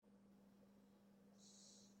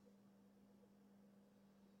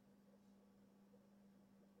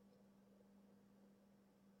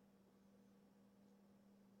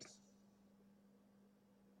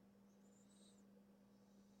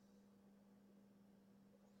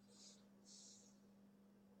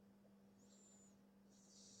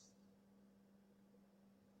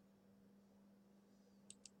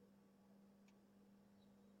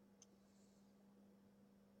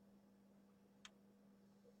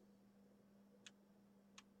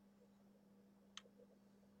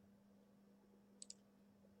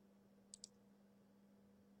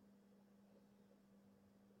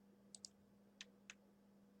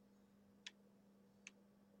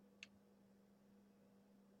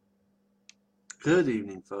Good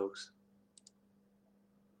evening, folks.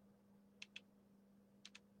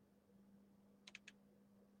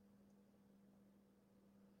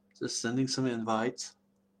 Just sending some invites.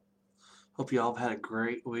 Hope you all have had a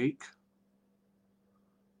great week.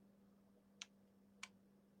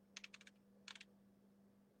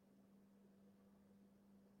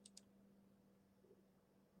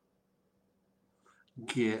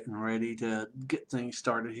 Getting ready to get things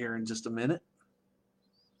started here in just a minute.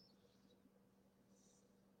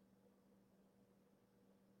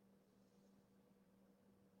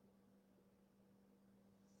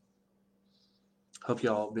 Hope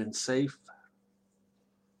you all have been safe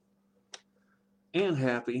and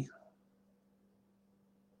happy.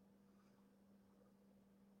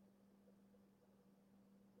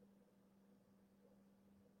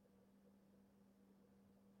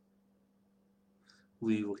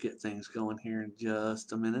 We will get things going here in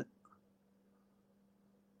just a minute.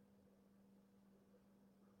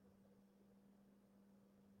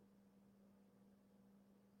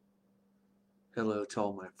 Hello to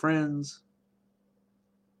all my friends,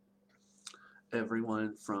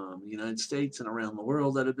 everyone from the United States and around the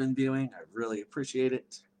world that have been viewing. I really appreciate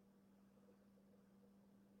it.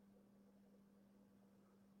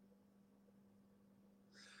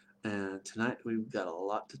 And tonight we've got a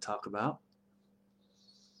lot to talk about.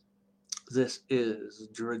 This is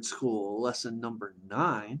Druidschool lesson number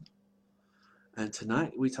 9. And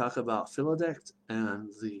tonight we talk about Filidecht and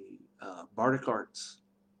the Bardic arts.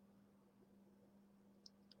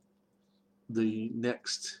 The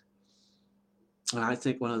next, and I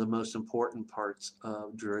think one of the most important parts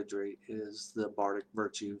of Druidry is the Bardic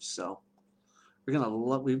virtues. So we've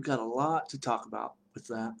got a lot to talk about with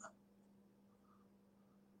that.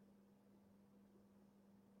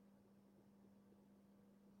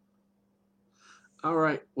 All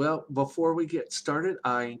right. Well, before we get started,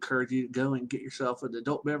 I encourage you to go and get yourself an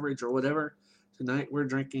adult beverage or whatever. Tonight we're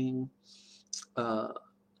drinking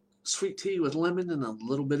sweet tea with lemon and a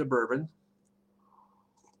little bit of bourbon.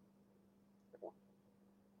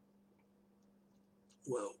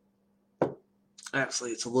 Well,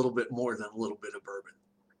 actually, it's a little bit more than a little bit of bourbon.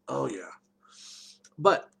 Oh, yeah.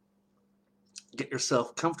 But get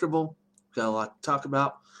yourself comfortable. Got a lot to talk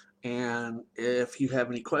about. And if you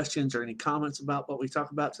have any questions or any comments about what we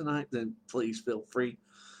talk about tonight, then please feel free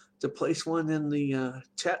to place one in the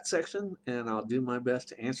chat section, and I'll do my best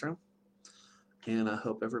to answer them. And I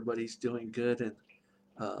hope everybody's doing good. And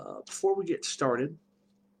before we get started,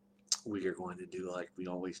 we are going to do like we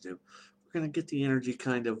always do. We're going to get the energy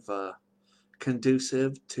kind of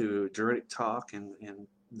conducive to Druidic talk and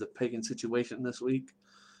the pagan situation this week.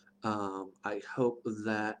 I hope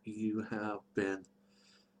that you have been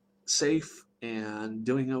safe and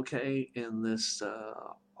doing okay in this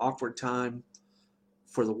awkward time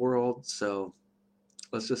for the world. So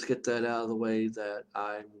let's just get that out of the way, that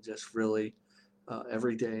I'm just really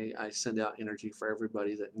every day I send out energy for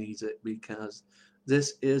everybody that needs it, because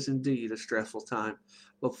this is indeed a stressful time.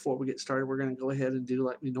 But before we get started, we're going to go ahead and do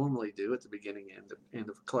like we normally do at the beginning and end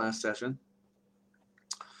of a class session.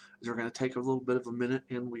 We're going to take a little bit of a minute,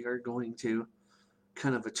 and we are going to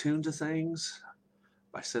kind of attune to things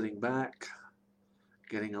by sitting back,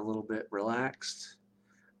 getting a little bit relaxed,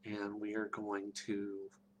 and we are going to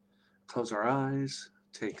close our eyes,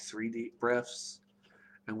 take 3 deep breaths,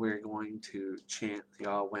 and we're going to chant the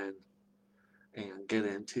Awen and get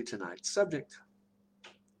into tonight's subject.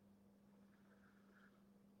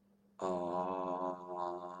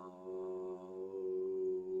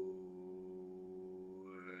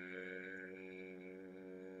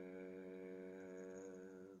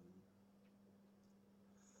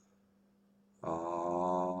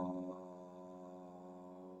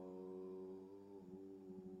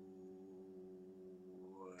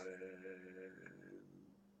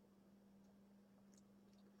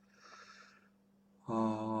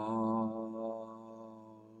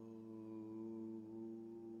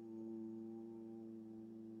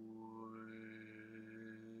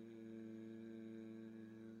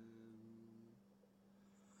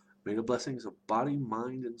 May the blessings of body,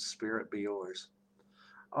 mind, and spirit be yours.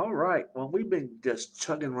 All right. Well, we've been just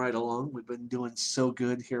chugging right along. We've been doing so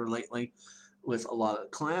good here lately with a lot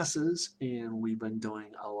of classes, and we've been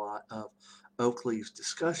doing a lot of Oak Leaf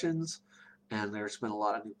discussions, and there's been a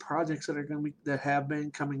lot of new projects that have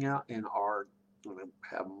been coming out and are going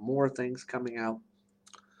to have more things coming out.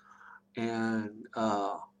 And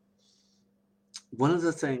one of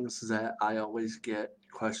the things that I always get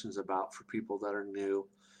questions about for people that are new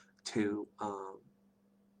to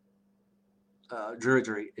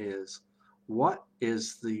Druidry is, what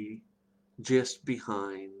is the gist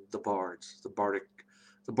behind the bards, the bardic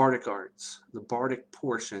the Bardic arts, the Bardic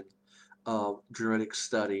portion of Druidic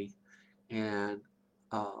study, and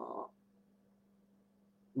uh,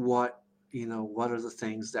 what what are the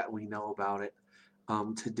things that we know about it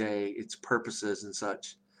today, its purposes and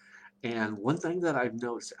such. And one thing that I've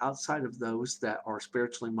noticed outside of those that are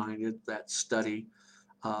spiritually minded that study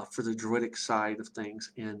for the Druidic side of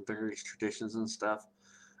things in various traditions and stuff,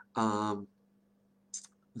 um,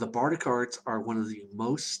 the Bardic arts are one of the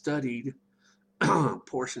most studied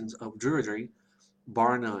portions of Druidry,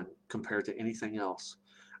 bar none, compared to anything else.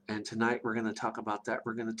 And tonight we're going to talk about that.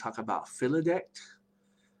 We're going to talk about Filidecht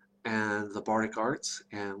and the Bardic arts,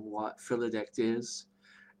 and what Filidecht is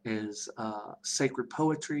sacred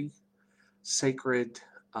poetry, sacred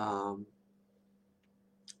um,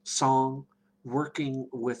 song, working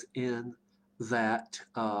within that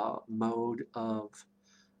mode of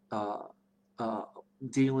uh, uh,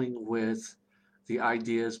 dealing with the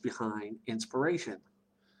ideas behind inspiration.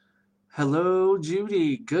 Hello,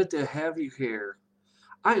 Judy. Good to have you here.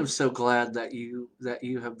 I am so glad that you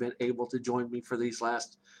have been able to join me for these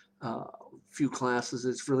last uh, few classes.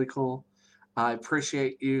 It's really cool. I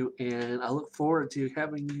appreciate you, and I look forward to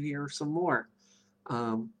having you here some more.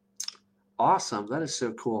 Um, awesome. That is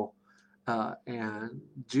so cool. And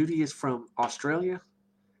Judy is from Australia,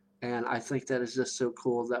 and I think that is just so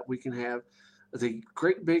cool that we can have the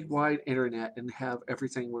great big wide internet and have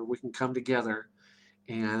everything where we can come together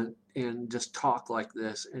and just talk like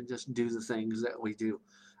this and just do the things that we do.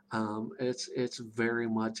 It's very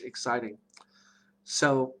much exciting.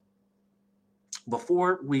 So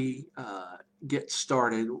before we get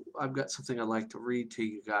started, I've got something I'd like to read to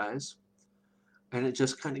you guys, and it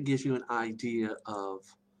just kind of gives you an idea of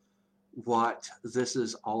what this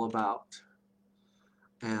is all about.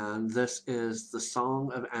 And this is the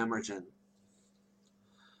Song of Amergin.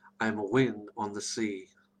 I am a wind on the sea.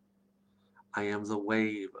 I am the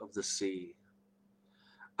wave of the sea.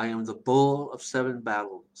 I am the bull of 7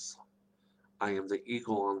 battles. I am the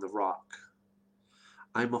eagle on the rock.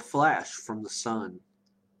 I am a flash from the sun.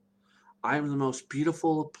 I am the most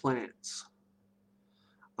beautiful of plants.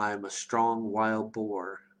 I am a strong wild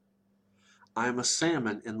boar. I am a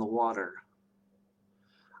salmon in the water.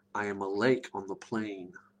 I am a lake on the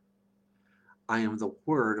plain. I am the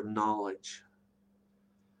word of knowledge.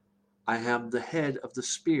 I am the head of the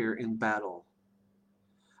spear in battle.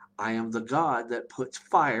 I am the god that puts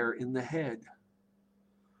fire in the head.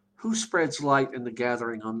 Who spreads light in the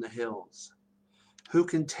gathering on the hills? Who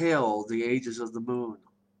can tell the ages of the moon?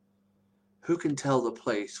 Who can tell the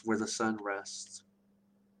place where the sun rests?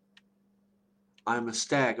 I am a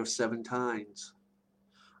stag of 7 tines.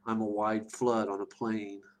 I am a wide flood on a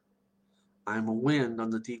plain. I am a wind on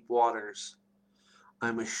the deep waters. I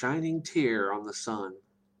am a shining tear on the sun.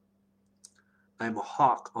 I am a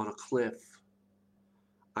hawk on a cliff.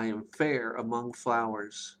 I am fair among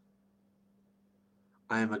flowers.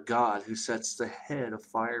 I am a god who sets the head of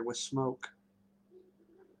fire with smoke.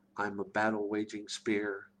 I am a battle-waging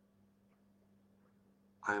spear.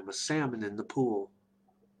 I am a salmon in the pool.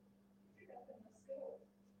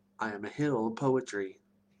 I am a hill of poetry.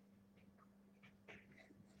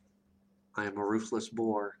 I am a ruthless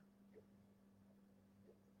boar.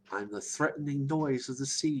 I am the threatening noise of the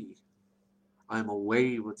sea. I am a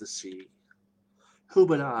wave of the sea. Who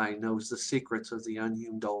but I knows the secrets of the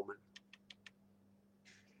unhewn dolmen?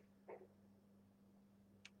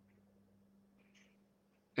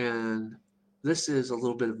 And this is a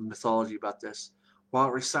little bit of mythology about this. While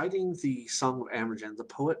reciting the Song of Amergin, the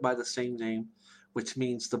poet by the same name, which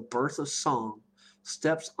means the birth of song,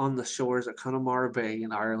 steps on the shores of Connemara Bay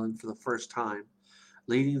in Ireland for the first time,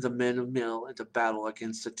 leading the men of Mill into battle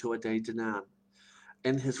against the Tuatha De Danann.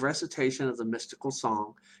 In his recitation of the mystical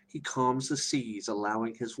song, he calms the seas,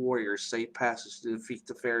 allowing his warriors safe passage to defeat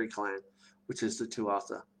the fairy clan, which is the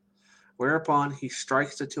Tuatha. Whereupon he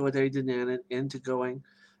strikes the Tuatha De Danann into going.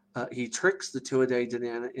 He tricks the Tuatha De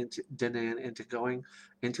Danann into going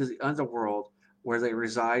into the underworld, where they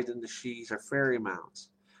reside in the sheaths or fairy mounds,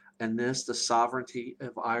 and this the sovereignty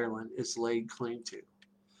of Ireland is laid claim to.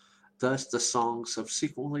 Thus the song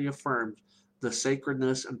subsequently affirmed the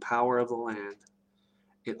sacredness and power of the land.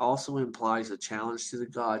 It also implies a challenge to the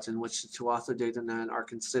gods, in which the Tuatha De Danann are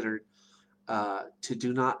considered to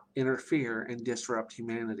do not interfere and disrupt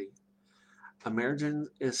humanity. Amergin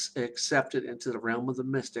is accepted into the realm of the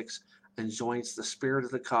mystics and joins the spirit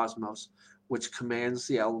of the cosmos, which commands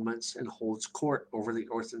the elements and holds court over the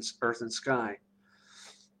earth and sky.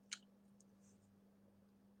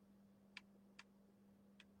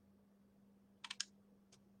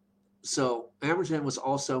 So Amergin was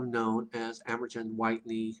also known as Amergin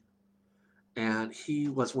Whiteknee, and he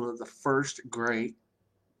was one of the first great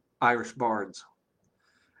Irish bards,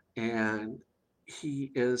 and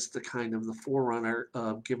he is the kind of the forerunner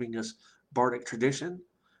of giving us Bardic tradition,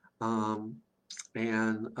 um,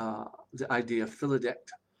 and the idea of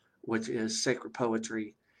Filidecht, which is sacred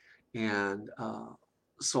poetry, and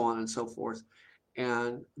so on and so forth.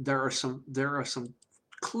 And there are some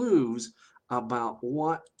clues about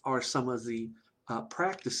what are some of the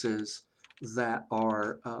practices that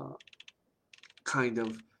are kind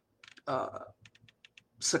of uh,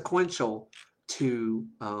 sequential to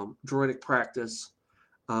Druidic practice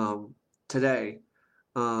um, today.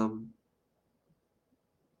 Um,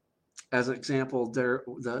 as an example,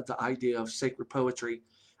 the idea of sacred poetry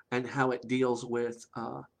and how it deals with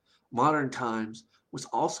modern times was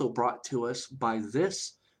also brought to us by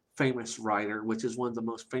this famous writer, which is one of the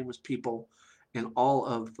most famous people in all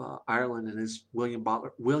of Ireland, and is William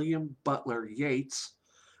Butler Yeats,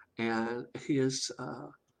 and his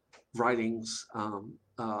writings,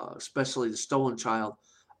 especially The Stolen Child,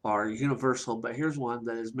 are universal. But here's one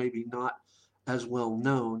that is maybe not as well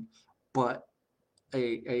known, but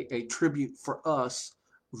a tribute for us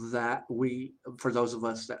for those of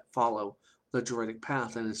us that follow the Druidic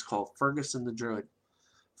path, and it's called Fergus and the Druid.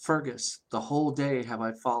 Fergus, the whole day have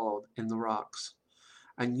I followed in the rocks,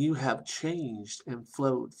 and you have changed and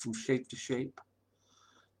flowed from shape to shape.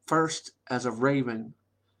 First as a raven,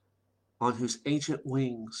 on whose ancient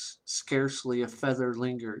wings scarcely a feather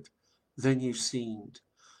lingered, then you seemed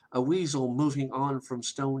a weasel moving on from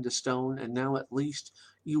stone to stone, and now at least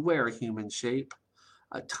you wear a human shape,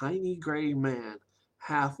 a tiny gray man,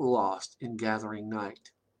 half lost in gathering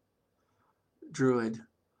night. Druid,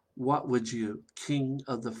 what would you, king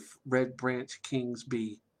of the red branch kings,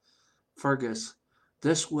 be? Fergus,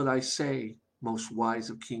 this would I say, most wise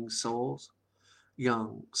of kings' souls.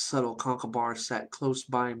 Young, subtle Concobar sat close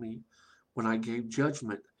by me when I gave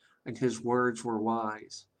judgment, and his words were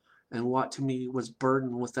wise. And what to me was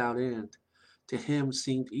burden without end, to him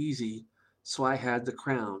seemed easy, so I had the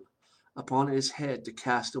crown upon his head to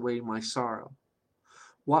cast away my sorrow.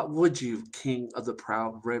 What would you, king of the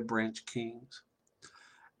proud red branch kings?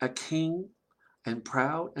 A king and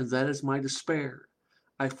proud, and that is my despair.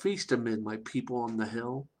 I feast amid my people on the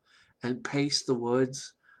hill, and pace the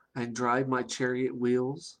woods, and drive my chariot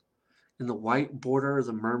wheels in the white border of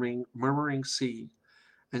the murmuring sea,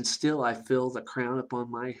 and still I feel the crown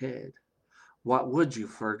upon my head. What would you,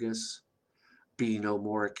 Fergus? Be no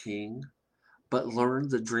more a king, but learn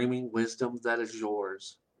the dreaming wisdom that is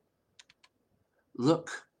yours.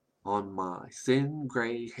 Look on my thin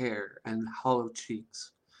gray hair and hollow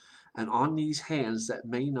cheeks, and on these hands that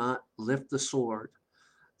may not lift the sword,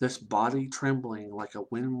 this body trembling like a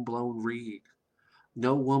wind-blown reed.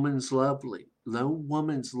 No woman's loved me,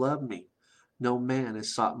 no man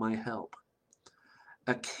has sought my help.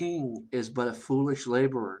 A king is but a foolish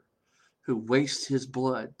laborer who wastes his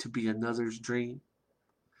blood to be another's dream.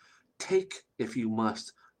 Take, if you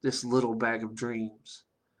must, this little bag of dreams.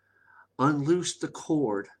 Unloose the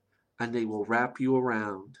cord, and they will wrap you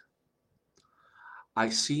around. I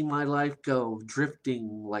see my life go,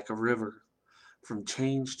 drifting like a river, from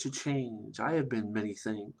change to change. I have been many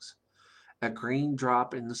things. A green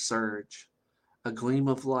drop in the surge, a gleam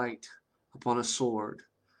of light upon a sword,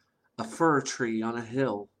 a fir tree on a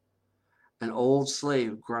hill, an old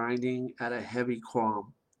slave grinding at a heavy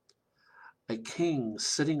qualm, a king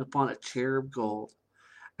sitting upon a chair of gold.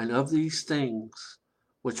 And of these things,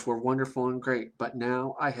 which were wonderful and great, but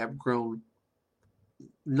now I have grown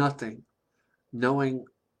nothing, knowing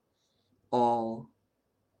all.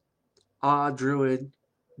 Ah, Druid,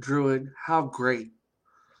 Druid, how great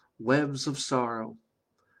webs of sorrow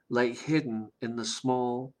lay hidden in the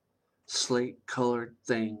small slate-colored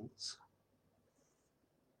things.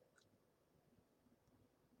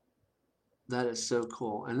 That is so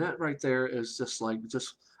cool. And that right there is just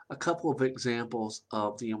a couple of examples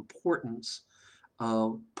of the importance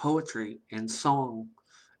of poetry and song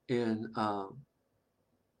in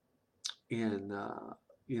in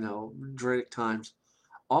Druidic times.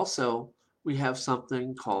 Also, we have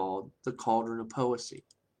something called the Cauldron of Poesy.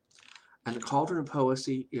 And the Cauldron of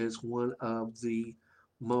Poesy is one of the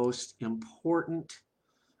most important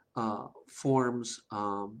forms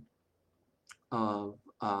of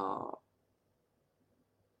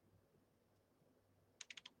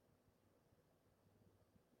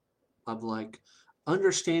like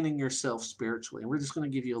understanding yourself spiritually. And we're just going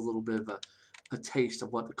to give you a little bit of a taste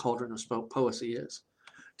of what the Cauldron of Poesy is.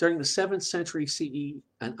 During the 7th century CE,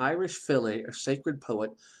 an Irish filly, or sacred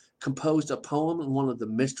poet, composed a poem in one of the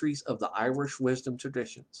mysteries of the Irish wisdom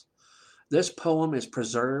traditions. This poem is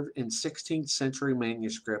preserved in 16th century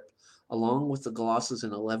manuscript, along with the glosses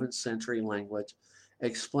in 11th century language,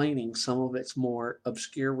 explaining some of its more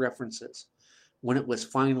obscure references. When it was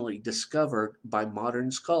finally discovered by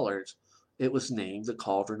modern scholars, it was named the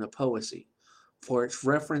Cauldron of Poesy, for its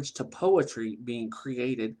reference to poetry being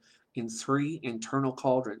created in three internal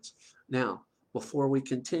cauldrons. Now, before we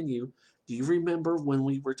continue, do you remember when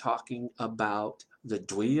we were talking about the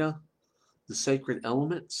Dwya, the sacred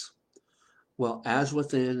elements? Well, as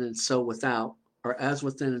within and so without, or as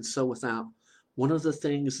within and so without, one of the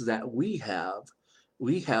things that we have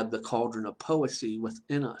the cauldron of poesy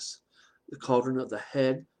within us, the cauldron of the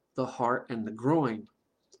head, the heart, and the groin.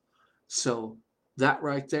 So that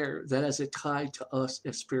right there, that is a tie to us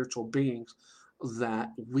as spiritual beings, that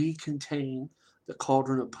we contain the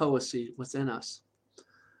cauldron of poesy within us.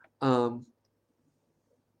 Um,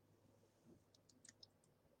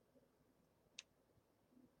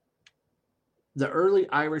 The early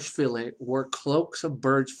Irish Fillidecht wore cloaks of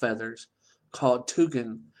birds' feathers called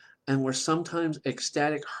tugan, and were sometimes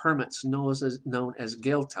ecstatic hermits known as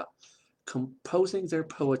Gaelta, composing their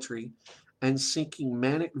poetry and seeking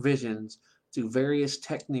manic visions through various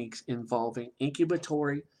techniques involving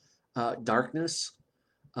incubatory darkness,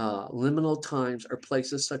 liminal times or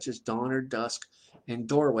places such as dawn or dusk, and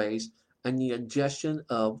doorways, and the ingestion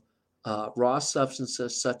of raw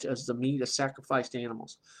substances such as the meat of sacrificed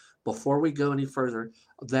animals. Before we go any further,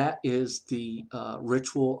 that is the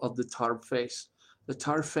ritual of the tar face. The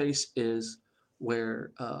tar face is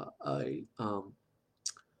where a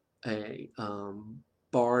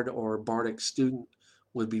bard or bardic student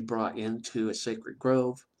would be brought into a sacred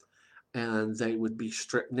grove, and they would be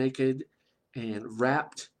stripped naked and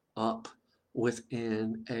wrapped up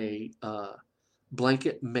within a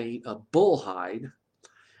blanket made of bull hide.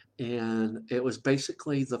 And it was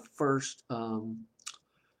basically the first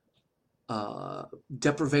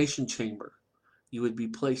deprivation chamber. You would be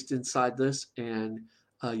placed inside this, and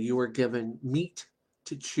you were given meat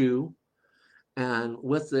to chew. And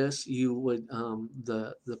with this, you would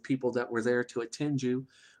the people that were there to attend you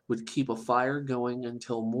would keep a fire going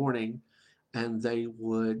until morning, and they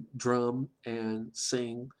would drum and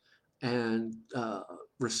sing and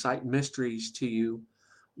recite mysteries to you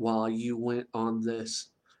while you went on this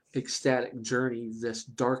ecstatic journey, this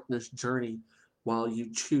darkness journey, while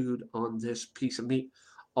you chewed on this piece of meat.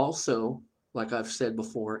 Also, like I've said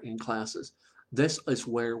before in classes, this is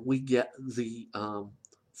where we get the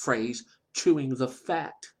phrase chewing the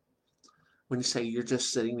fat. When you say you're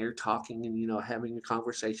just sitting there talking and having a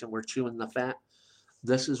conversation, we're chewing the fat.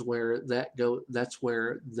 This is where that's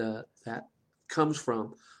where that comes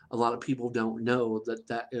from. A lot of people don't know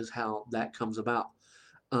that is how that comes about.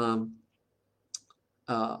 Um,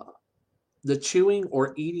 uh, the chewing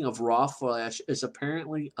or eating of raw flesh is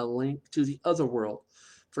apparently a link to the other world,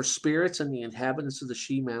 for spirits and the inhabitants of the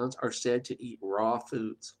she mounds are said to eat raw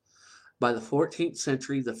foods. By the 14th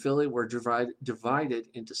century, the Fili were divided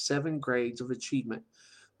into 7 grades of achievement,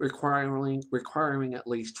 requiring at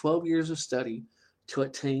least 12 years of study to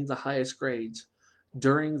attain the highest grades.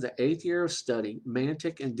 During the 8th year of study,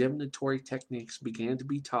 mantic and divinatory techniques began to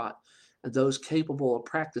be taught, and those capable of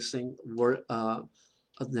practicing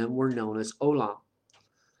of them were known as Olam.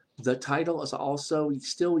 The title is also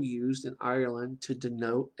still used in Ireland to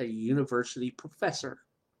denote a university professor.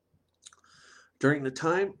 During the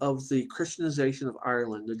time of the Christianization of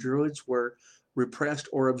Ireland, the Druids were repressed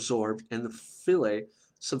or absorbed, and the File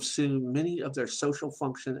subsumed many of their social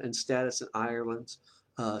function and status in Ireland's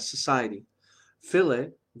society. File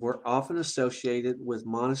were often associated with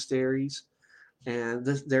monasteries, and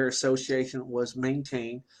their association was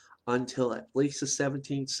maintained until at least the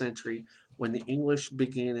 17th century, when the English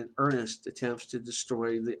began in earnest attempts to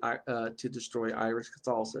destroy Irish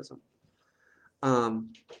Catholicism.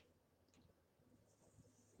 Um,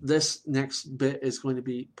 this next bit is going to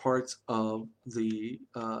be parts of the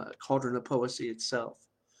cauldron of poesy itself.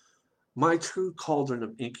 My true cauldron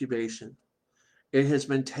of incubation. It has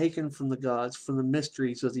been taken from the gods, from the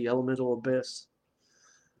mysteries of the elemental abyss.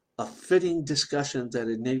 A fitting discussion that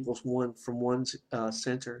enables one from one's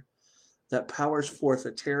center, that powers forth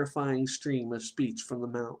a terrifying stream of speech from the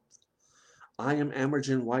mouth. I am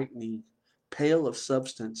Amergin Whiteknee, pale of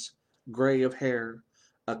substance, gray of hair,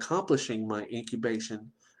 accomplishing my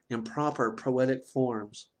incubation in proper poetic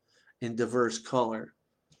forms, in diverse color.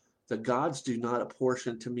 The gods do not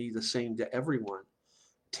apportion to me the same to everyone.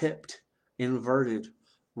 Tipped, inverted,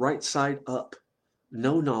 right side up,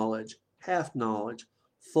 no knowledge, half knowledge,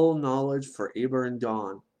 full knowledge for Eber and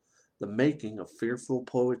dawn, the making of fearful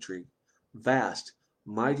poetry, vast,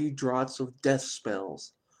 mighty draughts of death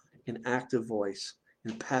spells, in active voice,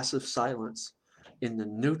 in passive silence, in the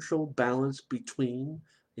neutral balance between,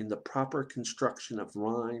 in the proper construction of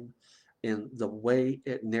rhyme, in the way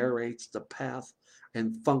it narrates the path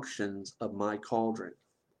and functions of my cauldron.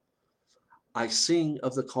 I sing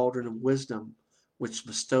of the cauldron of wisdom, which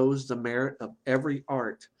bestows the merit of every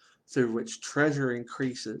art, through which treasure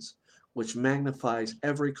increases, which magnifies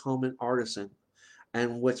every common artisan,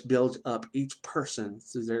 and which builds up each person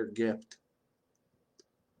through their gift.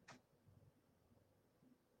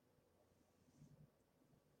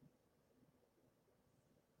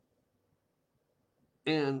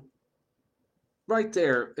 And right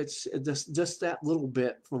there, it's just that little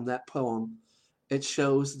bit from that poem. It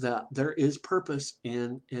shows that there is purpose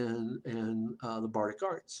in the bardic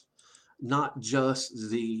arts, not just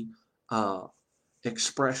the uh,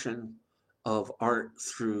 expression of art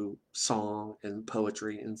through song and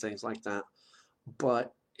poetry and things like that.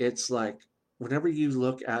 But it's like whenever you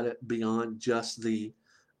look at it beyond just the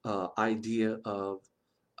idea of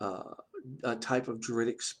uh, a type of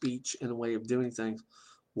druidic speech and a way of doing things,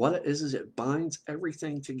 what it is it binds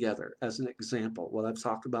everything together. As an example, what I've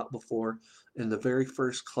talked about before in the very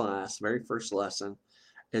first class, very first lesson,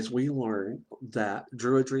 is we learn that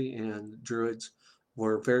Druidry and Druids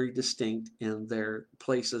were very distinct in their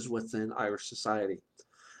places within Irish society.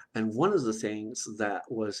 And one of the things that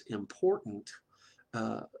was important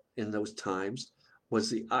uh, in those times was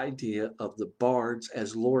the idea of the bards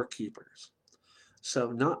as lore keepers.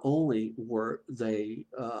 So not only were they,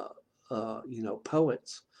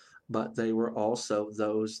 poets, but they were also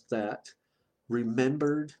those that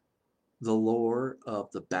remembered the lore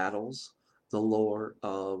of the battles, the lore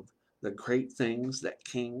of the great things that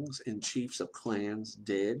kings and chiefs of clans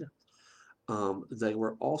did. They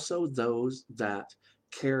were also those that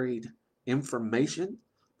carried information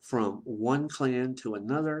from one clan to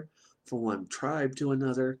another, from one tribe to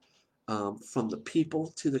another, from the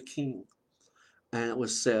people to the king. And it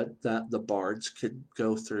was said that the bards could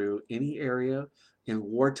go through any area in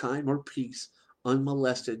wartime or peace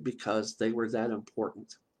unmolested because they were that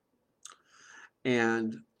important.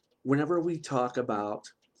 And whenever we talk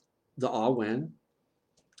about the Awen,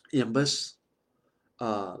 Imbus,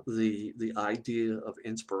 the idea of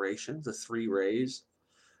inspiration, the three rays,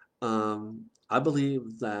 I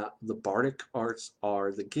believe that the bardic arts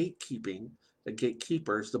are the gatekeepers.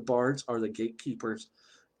 The bards are the gatekeepers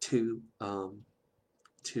to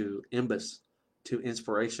Imbus, to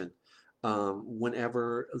inspiration.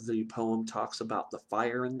 Whenever the poem talks about the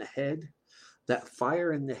fire in the head, that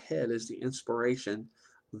fire in the head is the inspiration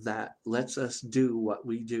that lets us do what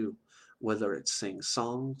we do, whether it's sing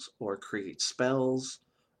songs or create spells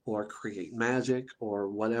or create magic or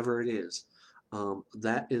whatever it is.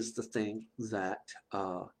 That is the thing that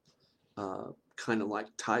kind of like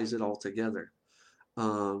ties it all together.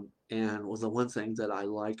 And the one thing that I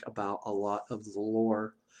like about a lot of the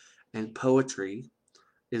lore and poetry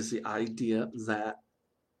is the idea that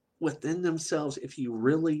within themselves, if you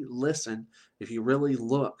really listen, if you really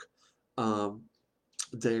look, um,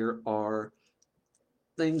 there are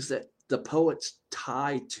things that the poets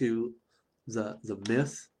tie to the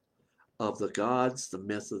myth of the gods, the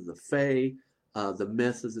myth of the fae, the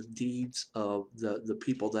myth of the deeds of the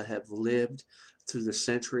people that have lived through the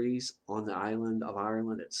centuries on the island of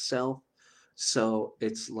Ireland itself. So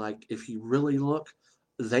it's like if you really look,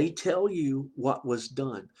 they tell you what was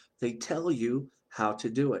done. They tell you how to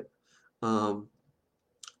do it. Um,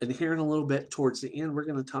 and here in a little bit towards the end, we're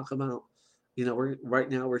going to talk about, we're right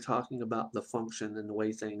now we're talking about the function and the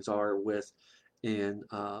way things are with in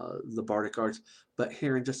the Bardic arts. But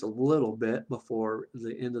here in just a little bit before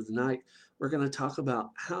the end of the night, we're going to talk about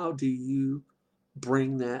how do you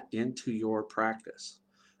bring that into your practice,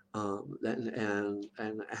 and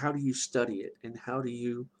how do you study it, and how do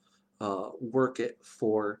you work it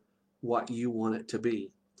for what you want it to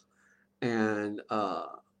be. And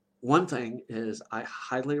one thing is, I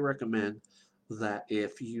highly recommend that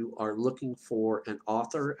if you are looking for an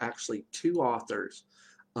author, actually two authors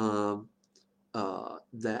um,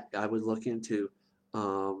 that I would look into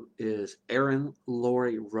is Erin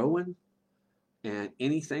Laurie Rowan, and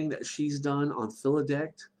anything that she's done on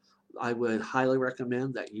Filidecht, I would highly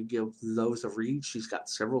recommend that you give those a read. She's got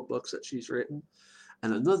several books that she's written.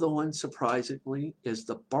 And another one, surprisingly, is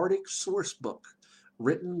the Bardic Source Book,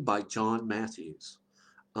 written by John Matthews.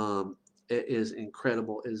 Um, it is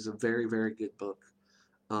incredible. It is a very, very good book.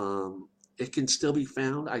 It can still be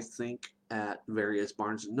found, I think, at various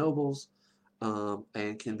Barnes and Nobles,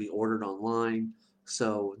 and can be ordered online.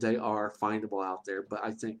 So they are findable out there. But I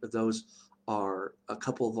think that those are a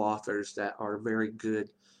couple of authors that are very good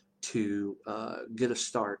to get a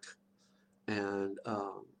start and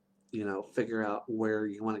figure out where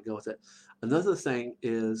you want to go with it. Another thing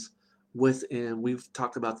is we've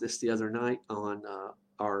talked about this the other night on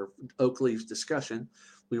our Oak discussion,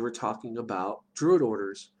 we were talking about Druid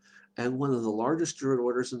orders, and one of the largest Druid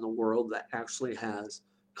orders in the world that actually has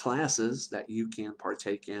classes that you can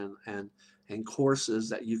partake in and courses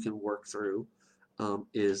that you can work through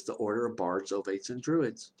is the Order of Bards, Ovates, and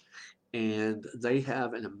Druids. And they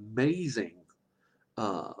have an amazing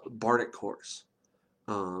Bardic course.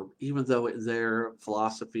 Even though their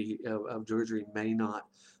philosophy of Druidry may not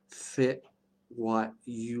fit what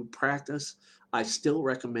you practice, I still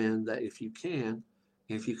recommend that if you can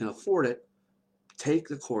afford it, take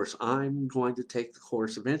the course. I'm going to take the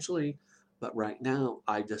course eventually, but right now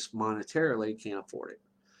I just monetarily can't afford it.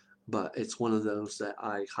 But it's one of those that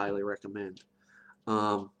I highly recommend.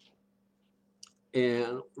 And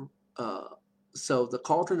so the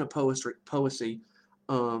Cauldron of Poesy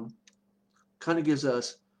kind of gives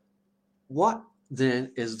us what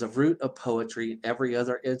then is the root of poetry. Every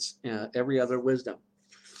other wisdom.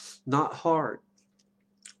 Not hard.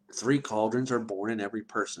 3 cauldrons are born in every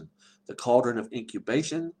person: the cauldron of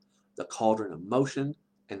incubation, the cauldron of motion,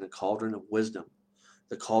 and the cauldron of wisdom.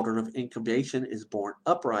 The cauldron of incubation is born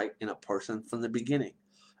upright in a person from the beginning.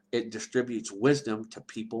 It distributes wisdom to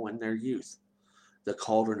people in their youth. The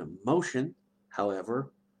cauldron of motion,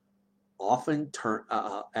 however, often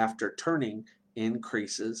after turning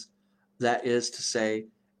increases. That is to say,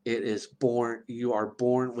 you are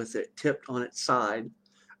born with it tipped on its side,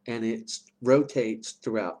 and it rotates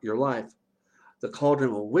throughout your life. The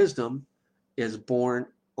cauldron of wisdom is born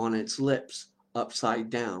on its lips, upside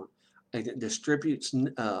down, and it distributes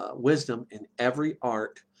wisdom in every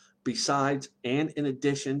art, besides and in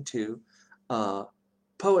addition to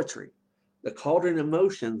poetry. The cauldron of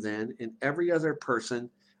motion, then, in every other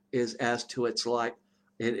person is as to its like.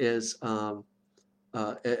 It is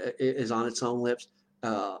it is on its own lips,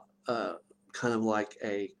 kind of like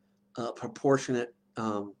a proportionate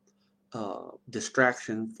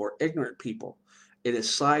distraction for ignorant people. It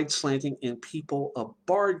is side slanting in people of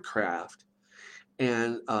bardcraft,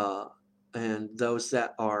 and those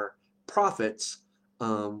that are prophets.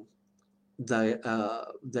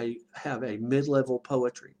 They have a mid-level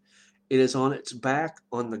poetry. It is on its back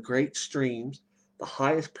on the great streams, the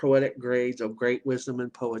highest poetic grades of great wisdom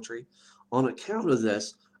and poetry. On account of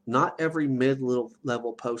this, not every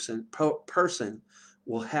mid-level person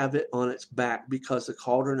will have it on its back, because the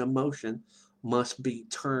cauldron of motion must be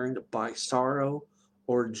turned by sorrow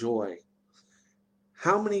or joy.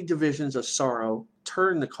 How many divisions of sorrow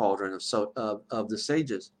turn the cauldron of the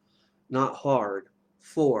sages? Not hard.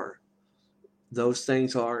 4. Those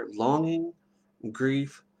things are longing,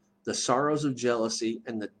 grief, the sorrows of jealousy,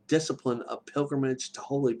 and the discipline of pilgrimage to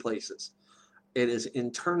holy places. It is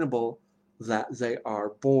internable that they are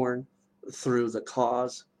born through the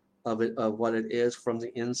cause of what it is from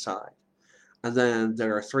the inside. And then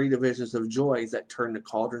there are 3 divisions of joy that turn the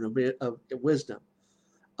cauldron of wisdom.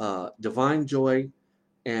 Divine joy,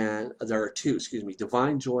 and there are 2,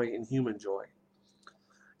 divine joy and human joy.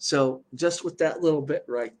 So just with that little bit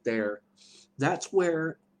right there, that's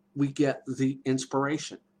where we get the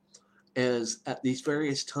inspiration, is at these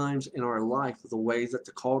various times in our life, the way that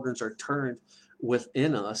the cauldrons are turned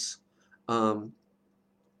within us.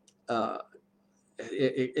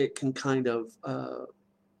 It can kind of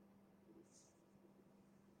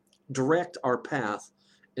direct our path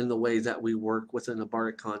in the way that we work within a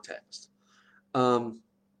Bardic context.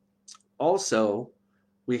 Also,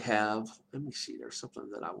 we have, let me see, there's something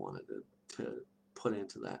that I wanted to put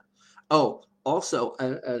into that. Oh, also,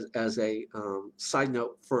 as a side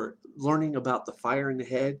note for learning about the fire in the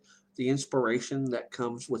head, the inspiration that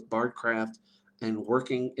comes with bardcraft and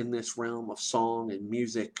working in this realm of song and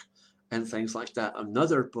music and things like that.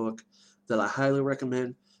 Another book that I highly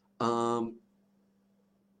recommend. I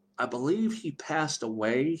believe he passed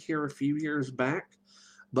away here a few years back,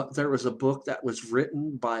 but there was a book that was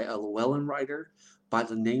written by a Llewellyn writer by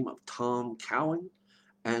the name of Tom Cowan.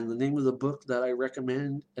 And the name of the book that I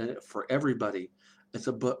recommend for everybody, it's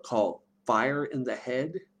a book called Fire in the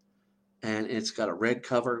Head. And it's got a red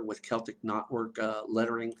cover with Celtic knotwork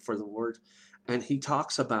lettering for the words. And he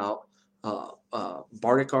talks about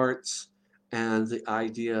Bardic arts and the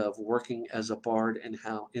idea of working as a bard, and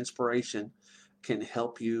how inspiration can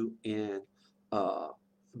help you in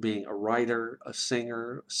being a writer, a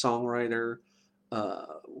singer, songwriter,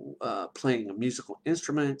 playing a musical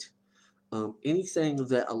instrument, anything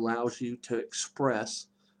that allows you to express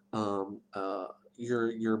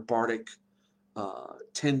your Bardic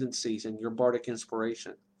tendencies and your Bardic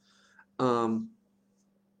inspiration.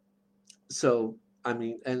 So, I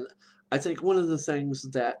mean, and I think one of the things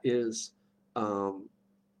that is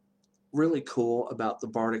really cool about the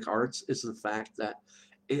Bardic arts is the fact that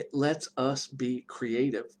it lets us be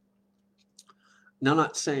creative. Now, I'm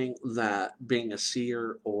not saying that being a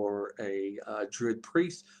seer or a druid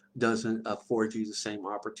priest doesn't afford you the same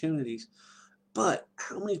opportunities, but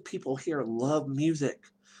how many people here love music?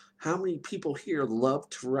 How many people here love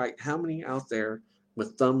to write? How many out there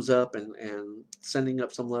with thumbs up and sending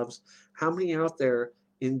up some loves? How many out there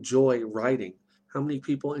enjoy writing? How many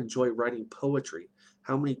people enjoy writing poetry?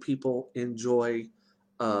 How many people enjoy,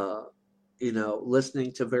 uh,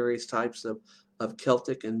 listening to various types of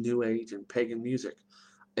Celtic and New Age and pagan music?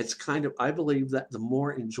 It's kind of, I believe that the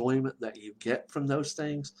more enjoyment that you get from those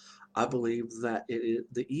things, I believe that it is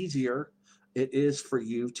the easier it is for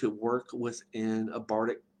you to work within a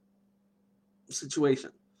bardic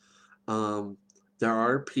situation. Um, there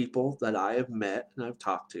are people that I have met and I've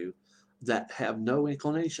talked to that have no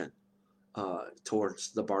inclination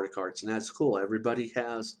towards the bardic arts, and that's cool. Everybody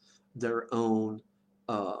has their own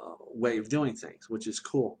way of doing things, which is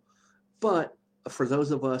cool. But for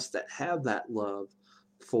those of us that have that love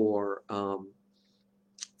for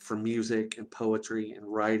for music and poetry and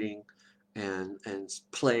writing and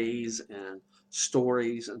plays and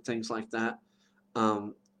stories and things like that,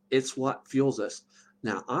 um, it's what fuels us.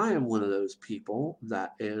 Now, I am one of those people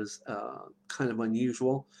that is kind of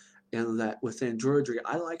unusual in that within Druidry,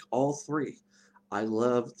 I like all three. I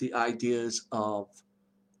love the ideas of,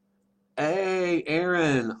 hey,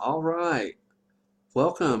 Aaron, all right,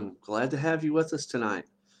 welcome. Glad to have you with us tonight.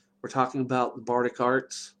 We're talking about the Bardic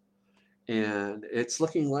Arts, and it's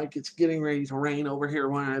looking like it's getting ready to rain over here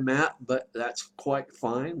where I'm at, but that's quite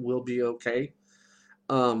fine. We'll be okay.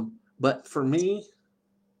 But for me,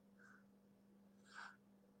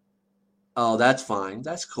 oh, that's fine.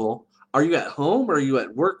 That's cool. Are you at home or are you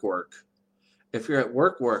at work? Work. If you're at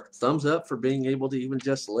work, work. Thumbs up for being able to even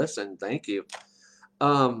just listen. Thank you.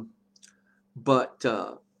 Um, but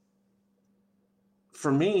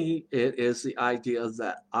for me, it is the idea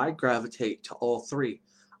that I gravitate to all three.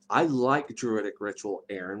 I like Druidic ritual.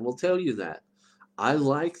 Aaron will tell you that. I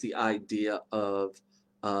like the idea of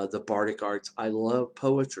the Bardic arts. I love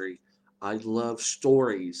poetry. I love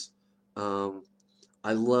stories. Um,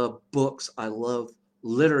 I love books. I love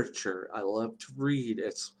literature. I love to read.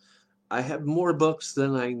 I have more books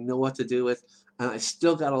than I know what to do with, and I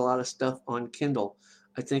still got a lot of stuff on Kindle.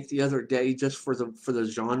 I think the other day, just for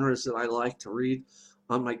the genres that I like to read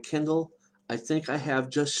on my Kindle, I think I have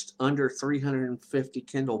just under 350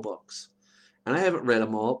 Kindle books. And I haven't read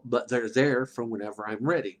them all, but they're there for whenever I'm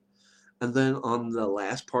ready. And then on the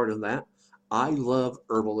last part of that, I love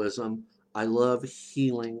herbalism. I love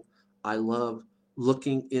healing. I love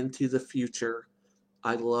looking into the future.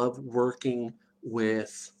 I love working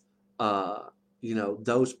with, uh,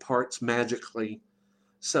 those parts magically.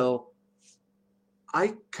 So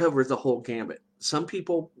I cover the whole gambit. Some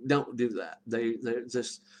people don't do that. They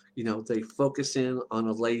just, they focus in on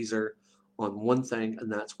a laser on one thing,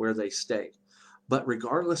 and that's where they stay. But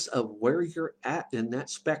regardless of where you're at in that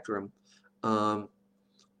spectrum, um,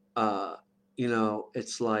 uh,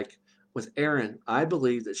 it's like with Erin, I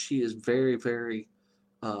believe that she is very, very,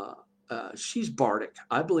 uh, she's bardic.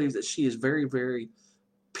 I believe that she is very, very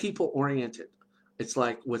people oriented. It's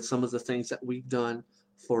like with some of the things that we've done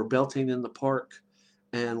for Beltane in the Park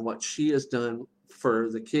and what she has done for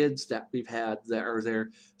the kids that we've had that are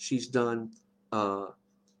there. She's done, uh,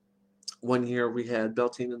 one year we had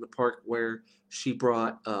Beltane in the Park where she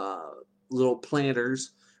brought little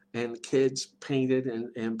planters and kids painted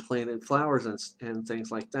and planted flowers and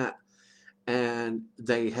things like that. And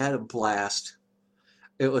they had a blast.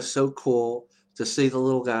 It was so cool to see the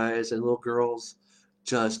little guys and little girls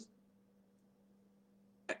just,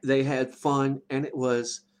 they had fun, and it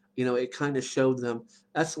was, it kind of showed them.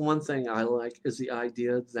 That's the one thing I like, is the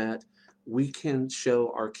idea that we can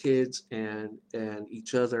show our kids and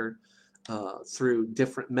each other through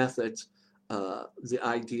different methods the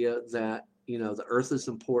idea that the earth is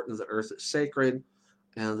important, the earth is sacred,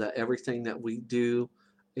 and that everything that we do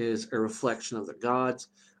is a reflection of the gods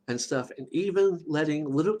and stuff. And even letting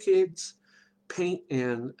little kids paint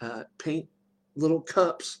little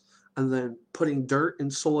cups and then putting dirt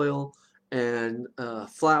and soil and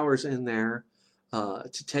flowers in there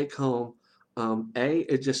to take home.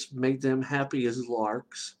 It just made them happy as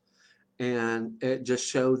larks, and it just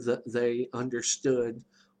showed that they understood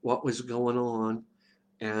what was going on.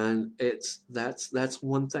 And that's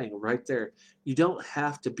one thing right there. You don't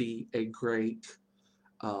have to be a great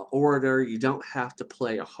orator. You don't have to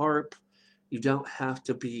play a harp. You don't have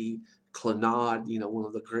to be Clannad, one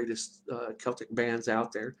of the greatest Celtic bands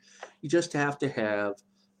out there. You just have to have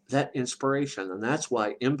that inspiration. And that's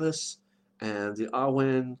why Imbus and the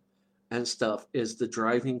Awen and stuff is the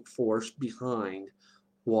driving force behind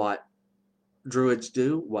what druids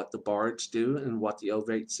do, what the bards do, and what the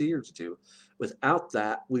ovate seers do. Without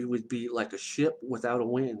that, we would be like a ship without a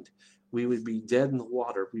wind. We would be dead in the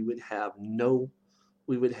water. We would have no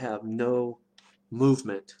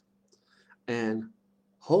movement. And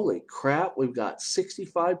holy crap, we've got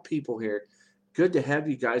 65 people here. Good to have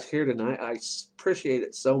you guys here tonight. I appreciate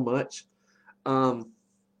it so much. Um,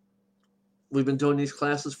 we've been doing these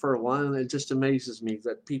classes for a while, and it just amazes me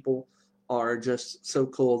that people are just so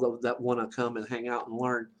cool that want to come and hang out and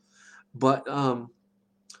learn. But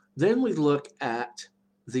then we look at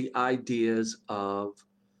the ideas of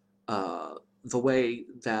uh, the way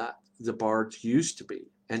that the bards used to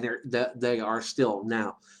be, and that they are still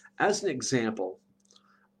now. As an example,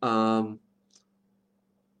 um,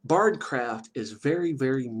 bardcraft is very,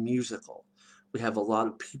 very musical. We have a lot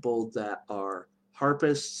of people that are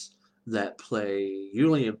harpists that play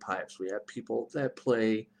Uilleann pipes. We have people that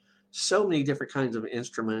play so many different kinds of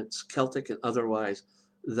instruments, Celtic and otherwise,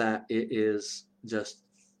 that it is just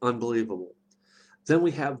unbelievable. Then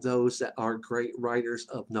we have those that are great writers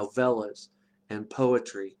of novellas and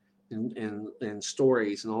poetry and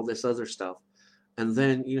stories and all this other stuff. And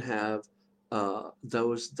then you have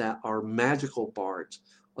those that are magical bards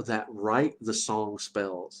that write the song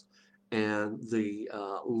spells and the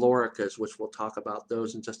loricas, which we'll talk about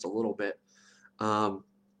those in just a little bit. Um,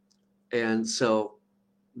 and so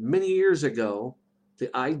many years ago,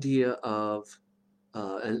 the idea of,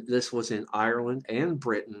 and this was in Ireland and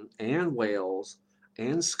Britain and Wales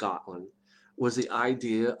and Scotland, was the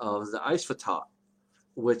idea of the Eisvatot,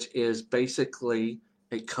 which is basically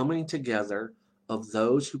a coming together of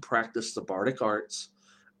those who practice the bardic arts.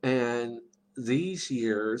 And these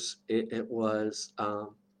years, it was uh,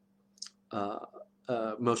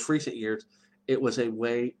 most recent years, it was a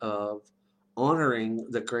way of honoring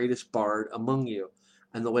the greatest bard among you.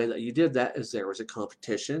 And the way that you did that is there was a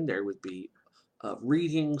competition. There would be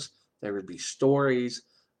readings, there would be stories,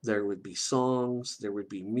 there would be songs, there would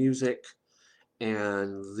be music,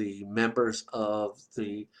 and the members of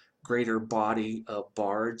the greater body of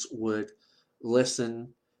bards would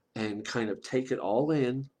listen and kind of take it all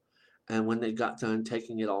in. And when they got done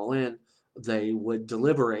taking it all in, they would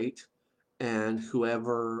deliberate, and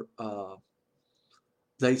whoever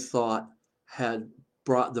they thought had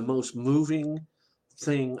brought the most moving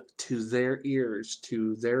thing to their ears,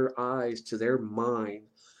 to their eyes, to their mind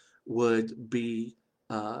would be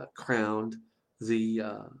crowned the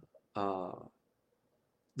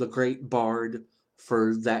the great bard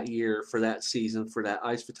for that year, for that season, for that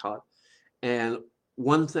Eisvatot. And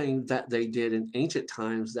one thing that they did in ancient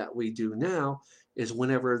times that we do now is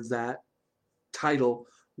whenever that title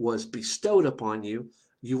was bestowed upon you,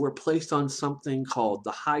 you were placed on something called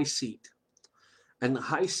the high seat. And the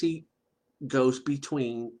high seat goes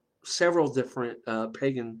between several different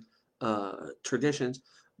pagan traditions,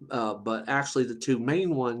 but actually the two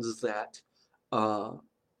main ones that uh,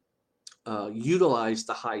 utilize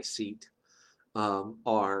the high seat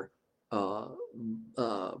are uh,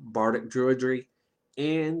 Bardic Druidry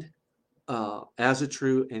and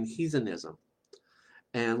Asatru and heathenism.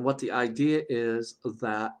 And what the idea is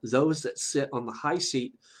that those that sit on the high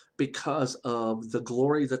seat, because of the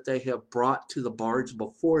glory that they have brought to the bards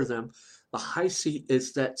before them, the high seat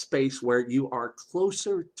is that space where you are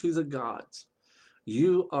closer to the gods.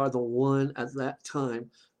 You are the one at that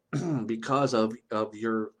time because of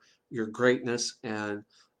your greatness and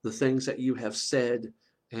the things that you have said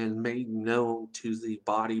and made known to the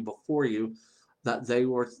body before you, that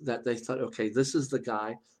they thought, okay, this is the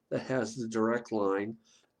guy that has the direct line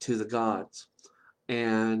to the gods.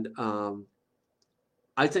 And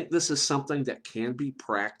I think this is something that can be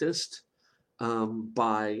practiced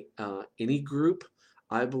by any group.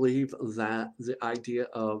 I believe that the idea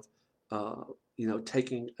of uh,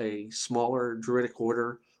 taking a smaller druidic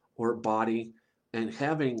order or body and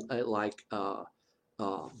having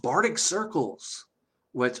bardic circles,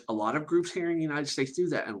 which a lot of groups here in the United States do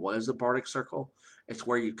that. And what is a bardic circle? It's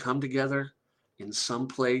where you come together in some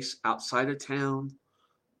place outside of town,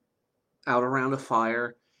 out around a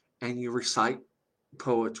fire, and you recite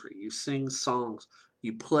poetry, you sing songs,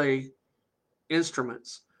 you play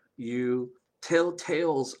instruments, you tell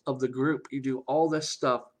tales of the group, you do all this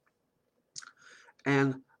stuff.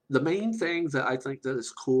 And the main thing that I think that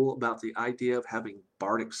is cool about the idea of having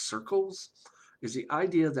bardic circles is the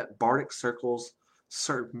idea that bardic circles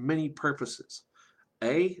serve many purposes.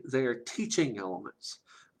 They are teaching elements.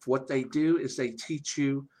 What they do is they teach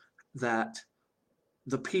you that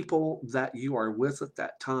the people that you are with at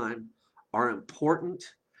that time are important,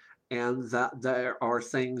 and that there are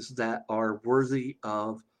things that are worthy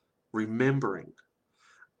of remembering.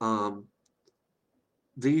 Um,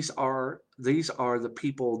 these are the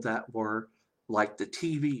people that were like the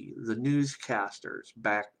TV, the newscasters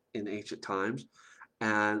back in ancient times,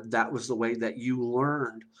 and that was the way that you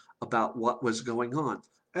learned about what was going on.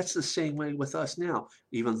 That's the same way with us now.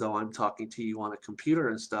 Even though I'm talking to you on a computer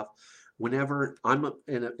and stuff, whenever I'm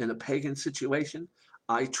in a pagan situation,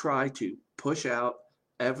 I try to push out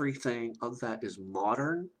everything of that is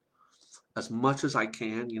modern as much as I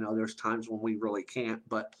can. There's times when we really can't,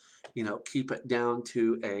 but keep it down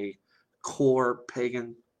to a core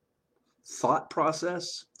pagan thought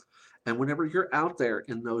process. And whenever you're out there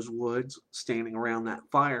in those woods, standing around that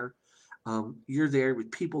fire, you're there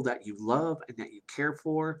with people that you love and that you care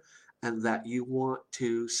for, and that you want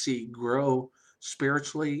to see grow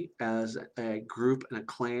spiritually as a group and a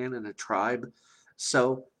clan and a tribe.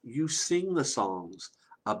 So you sing the songs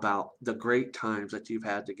about the great times that you've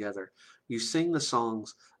had together. You sing the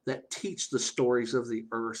songs that teach the stories of the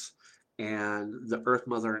earth and the earth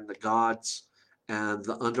mother and the gods and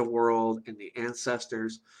the underworld and the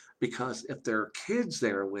ancestors, because if there are kids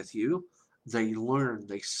there with you, they learn,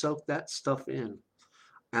 they soak that stuff in.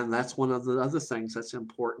 And that's one of the other things that's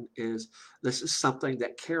important, is this is something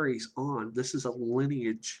that carries on. This is a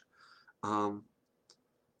lineage. um,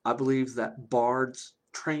 I believe that bards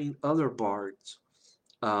train other bards.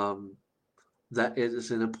 um, that it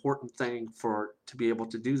is an important thing for to be able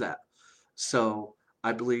to do that. So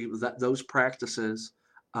I believe that those practices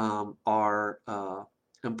are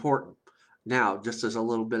important. Now, just as a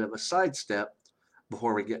little bit of a sidestep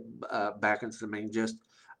before we get back into the main gist,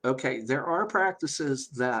 okay, there are practices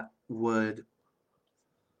that would,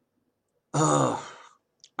 uh,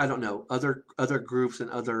 I don't know, other groups and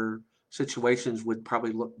other situations would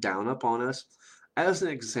probably look down upon us. As an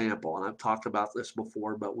example, and I've talked about this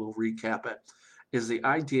before, but we'll recap it, is the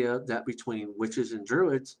idea that between witches and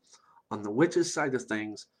druids, on the witches side of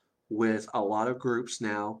things, with a lot of groups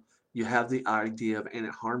now, you have the idea of "and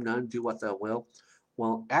it harm none, do what thou will."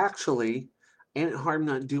 Well, actually, "and it harm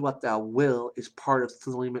none, do what thou will" is part of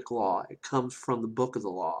Thelemic law. It comes from the book of the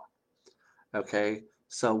law. Okay,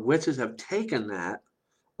 so witches have taken that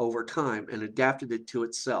over time and adapted it to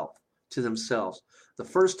themselves. The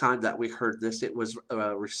first time that we heard this, it was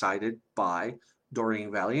recited by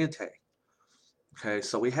Doreen Valiente. Okay,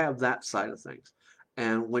 so we have that side of things.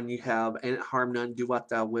 And when you have "and it harm none, do what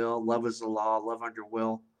thou will," love is the law, love under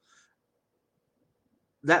will,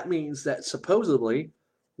 that means that supposedly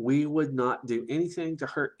we would not do anything to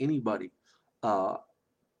hurt anybody. Uh,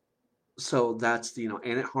 so that's "and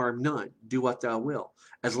it harm none, do what thou will,"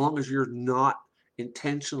 as long as you're not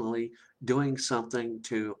intentionally doing something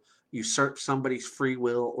to usurp somebody's free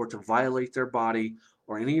will or to violate their body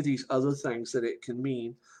or any of these other things that it can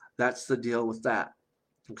mean. That's the deal with that.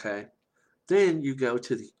 Okay, then you go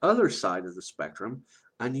to the other side of the spectrum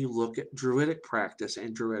and you look at Druidic practice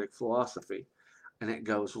and Druidic philosophy, and it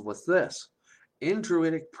goes with this. In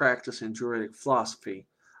Druidic practice and Druidic philosophy,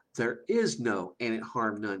 there is no "and it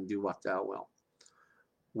harm none, do what thou will."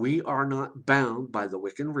 We are not bound by the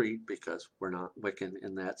Wiccan Rede because we're not Wiccan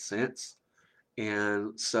in that sense.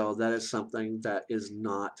 And so that is something that is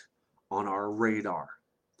not on our radar.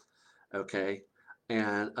 Okay.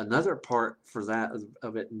 And another part for that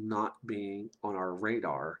of it not being on our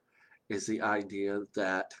radar is the idea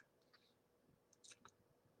that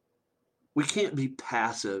we can't be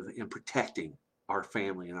passive in protecting our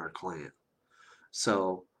family and our clan.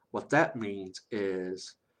 So what that means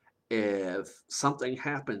is, if something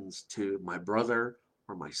happens to my brother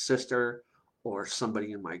or my sister or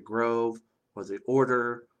somebody in my grove or the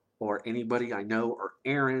order or anybody I know or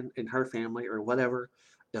Erin and her family or whatever,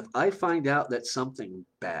 if I find out that something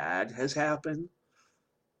bad has happened,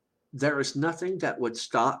 there is nothing that would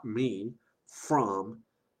stop me from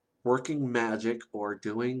working magic or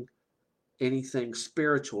doing anything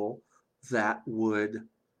spiritual that would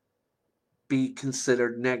be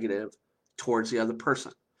considered negative towards the other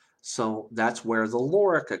person. So that's where the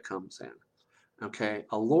lorica comes in. Okay,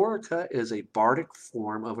 a lorica is a bardic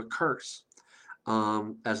form of a curse.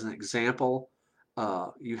 As an example,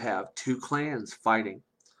 you have two clans fighting,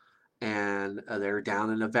 and they're down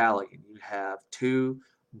in a valley, and you have two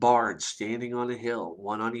bards standing on a hill,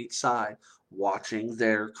 one on each side, watching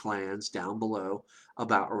their clans down below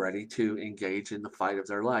about ready to engage in the fight of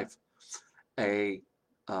their life. A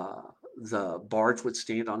uh, the bards would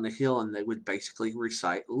stand on the hill and they would basically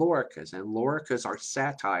recite loricas, and loricas are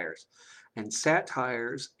satires, and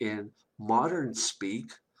satires in modern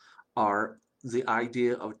speak are the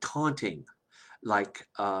idea of taunting. Like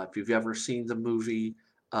if you've ever seen the movie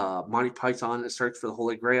Monty Python and the Search for the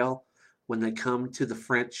Holy Grail, when they come to the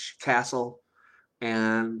French castle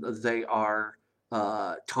and they are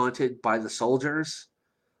taunted by the soldiers,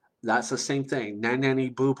 That's the same thing. Nanny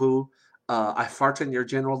boo boo. I fart in your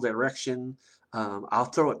general direction. I'll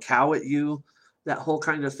throw a cow at you. That whole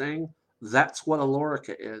kind of thing. That's what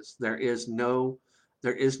Alorica is. There is no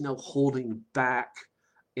holding back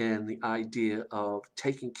in the idea of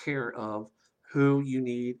taking care of who you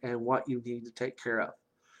need and what you need to take care of.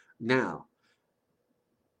 Now,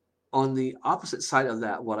 on the opposite side of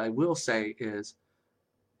that, what I will say is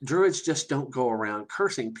Druids just don't go around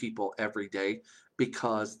cursing people every day,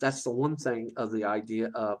 because that's the one thing of the idea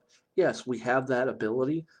of, yes, we have that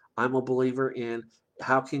ability. I'm a believer in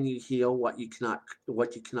how can you heal what you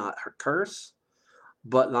cannot curse.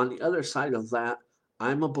 But on the other side of that,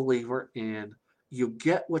 I'm a believer in you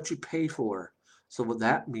get what you pay for. So what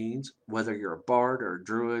that means, whether you're a bard or a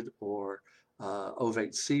druid or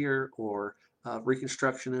ovate seer or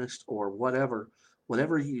reconstructionist or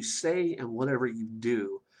whatever you say and whatever you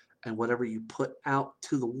do and whatever you put out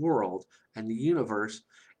to the world and the universe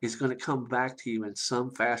is going to come back to you in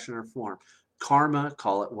some fashion or form. Karma,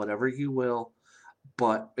 call it whatever you will,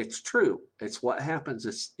 but it's true. It's what happens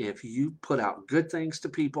is if you put out good things to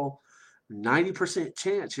people, 90%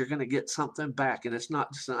 chance you're going to get something back. And it's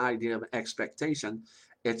not just an idea of expectation,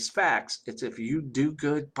 it's facts. It's if you do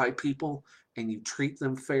good by people and you treat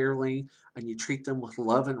them fairly and you treat them with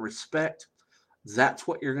love and respect, that's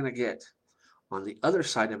what you're going to get. On the other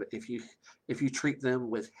side of it, if you treat them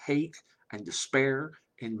with hate and despair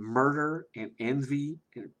and murder and envy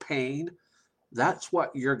and pain, that's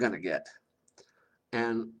what you're going to get.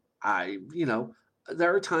 And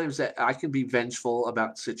there are times that I can be vengeful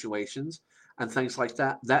about situations and things like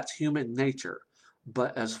that. That's human nature.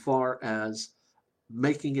 But as far as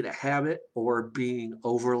making it a habit or being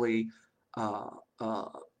overly uh, uh,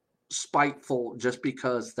 spiteful just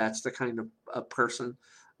because that's the kind of a person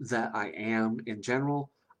that I am in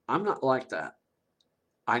general, I'm not like that.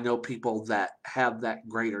 I know people that have that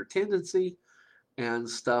greater tendency and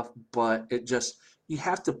stuff, but it just you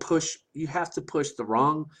have to push the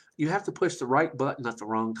right button at the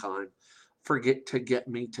wrong time to get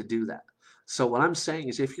me to do that. So what I'm saying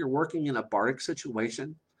is if you're working in a bardic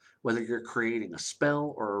situation, whether you're creating a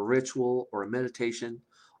spell or a ritual or a meditation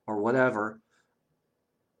or whatever,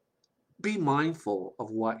 be mindful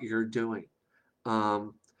of what you're doing.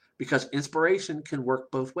 Um, because inspiration can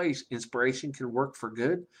work both ways. Inspiration can work for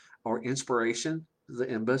good, or inspiration, the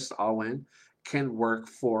imbus, all in, can work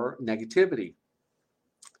for negativity.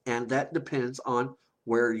 And that depends on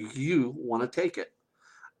where you want to take it.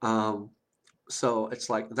 Um, so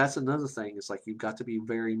it's like that's another thing. It's like you've got to be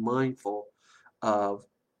very mindful of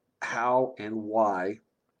how and why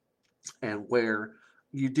and where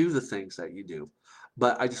you do the things that you do.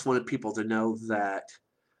 But I just wanted people to know that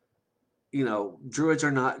druids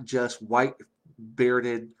are not just white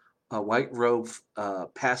bearded, white robe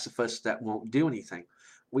pacifists that won't do anything.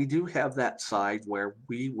 We do have that side where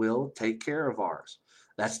we will take care of ours.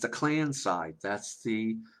 That's the clan side. That's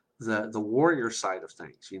the warrior side of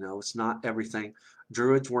things. It's not everything.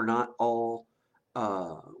 Druids were not all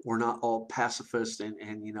pacifists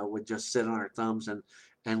and would just sit on our thumbs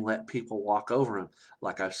and let people walk over them.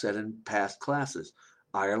 Like I've said in past classes,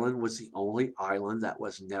 Ireland was the only island that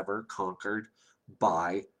was never conquered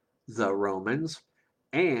by the Romans,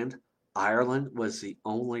 and Ireland was the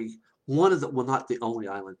only one of the, well, not the only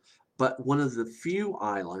island, but one of the few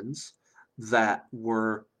islands that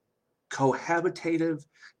were cohabitative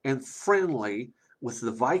and friendly with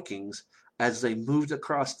the Vikings as they moved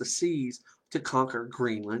across the seas to conquer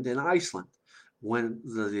Greenland and Iceland. When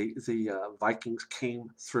the Vikings came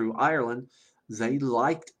through Ireland, they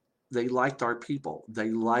liked they liked our people.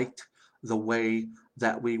 They liked the way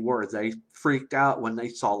that we were. They freaked out when they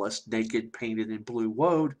saw us naked, painted in blue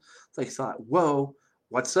woad. They thought, "Whoa,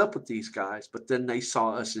 what's up with these guys?" But then they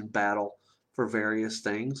saw us in battle for various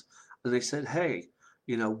things, and they said, "Hey,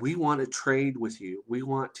 we want to trade with you. We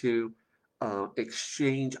want to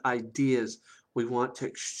exchange ideas. We want to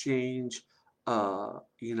exchange, uh,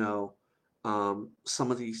 you know,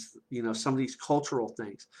 some of these cultural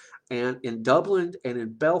things." And in Dublin and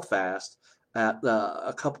in Belfast, at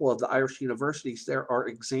a couple of the Irish universities, there are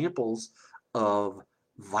examples of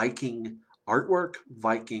Viking artwork,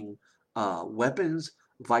 Viking weapons,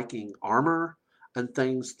 Viking armor, and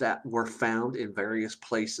things that were found in various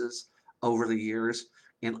places over the years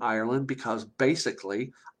in Ireland, because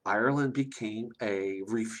basically Ireland became a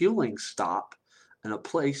refueling stop and a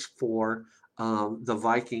place for the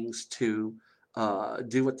Vikings to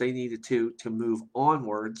do what they needed to move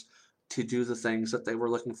onwards to do the things that they were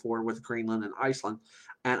looking for with Greenland and Iceland.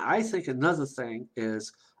 And I think another thing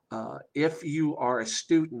is if you are a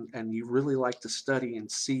student and you really like to study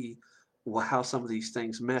and see how some of these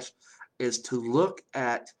things mesh, is to look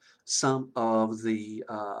at some of the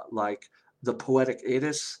like the Poetic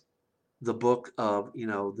Eddas, the book of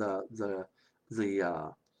the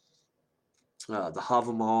the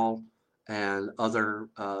Havamal and other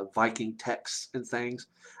Viking texts and things,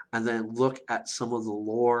 and then look at some of the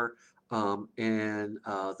lore in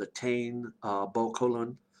the Tain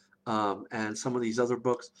Bokolun and some of these other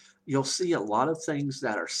books. You'll see a lot of things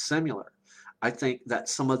that are similar. I think that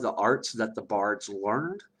some of the arts that the bards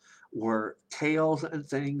learned were tales and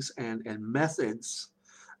things and methods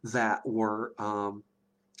that were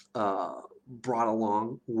brought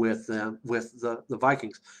along with them with the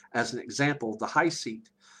Vikings. As an example, the high seat.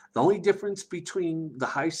 The only difference between the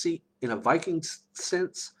high seat in a Viking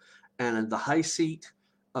sense and the high seat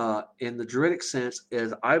in the Druidic sense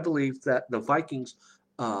is I believe that the Vikings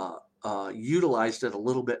utilized it a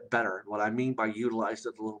little bit better. What I mean by utilized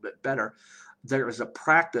it a little bit better, there is a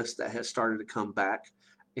practice that has started to come back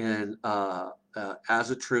in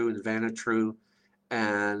Asatru and Vanatru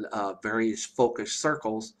and various focus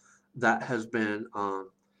circles that has been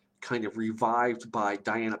kind of revived by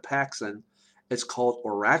Diana Paxson. It's called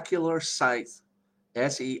Oracular Scythe,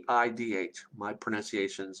 Seidh. My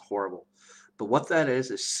pronunciation is horrible. But what that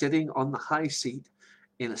is sitting on the high seat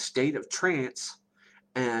in a state of trance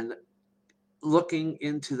and looking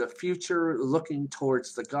into the future, looking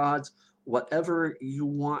towards the gods, whatever you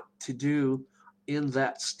want to do in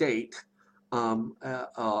that state. You're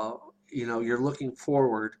looking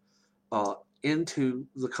forward into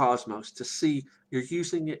the cosmos to see. You're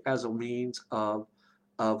using it as a means of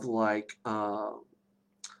like for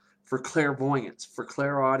clairvoyance, for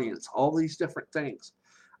clairaudience, all these different things,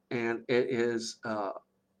 and it is.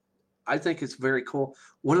 I think it's very cool.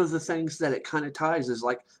 One of the things that it kind of ties is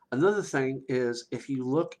like another thing is if you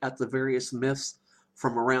look at the various myths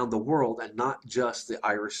from around the world and not just the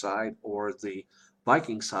Irish side or the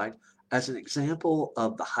Viking side, as an example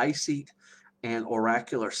of the high seat and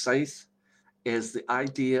oracular scythe is the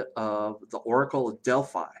idea of the Oracle of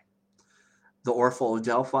Delphi. The Oracle of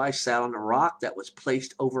Delphi sat on a rock that was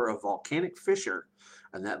placed over a volcanic fissure,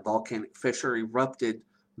 and that volcanic fissure erupted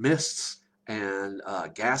mists and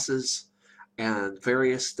gases and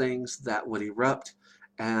various things that would erupt,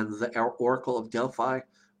 and the Oracle of Delphi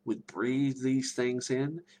would breathe these things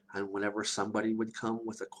in, and whenever somebody would come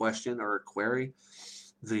with a question or a query,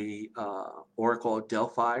 the Oracle of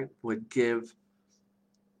Delphi would give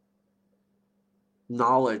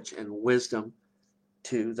knowledge and wisdom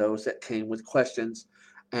to those that came with questions,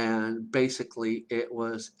 and basically it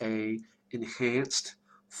was a enhanced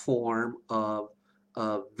form of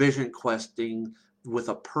vision questing with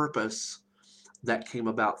a purpose that came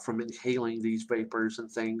about from inhaling these vapors and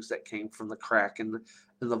things that came from the crack in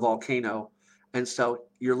the volcano. And so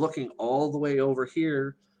you're looking all the way over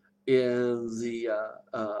here in the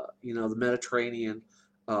the Mediterranean,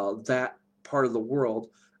 that part of the world,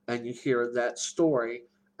 and you hear that story,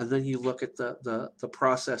 and then you look at the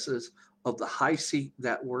processes of the high seat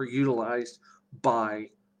that were utilized by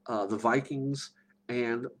the Vikings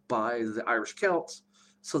and by the Irish Celts.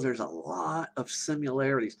 So there's a lot of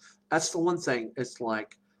similarities. That's the one thing. It's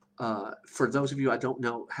like, for those of you, I don't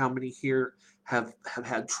know how many here have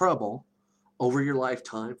had trouble over your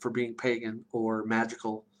lifetime for being pagan or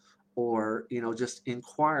magical or, just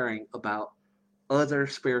inquiring about other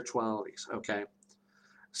spiritualities, okay?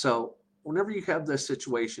 So whenever you have this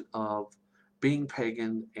situation of being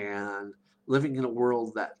pagan and living in a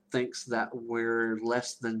world that thinks that we're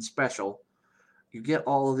less than special, you get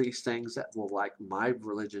all of these things that will like my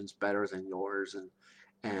religion's better than yours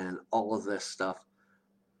and all of this stuff.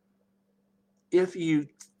 If you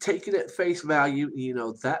take it at face value,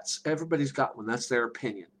 that's everybody's got one. That's their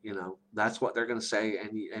opinion. That's what they're going to say, and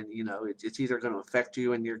it's either going to affect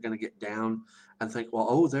you, and you're going to get down and think, well,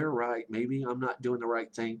 oh, they're right. Maybe I'm not doing the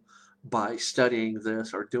right thing by studying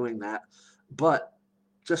this or doing that. But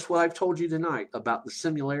just what I've told you tonight about the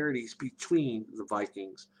similarities between the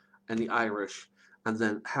Vikings and the Irish, and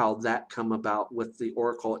then how that come about with the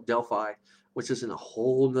Oracle at Delphi, which is in a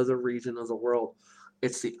whole nother region of the world.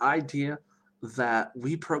 It's the idea that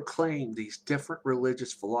we proclaim these different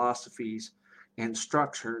religious philosophies and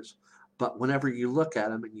structures, but whenever you look at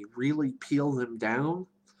them and you really peel them down,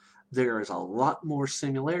 there is a lot more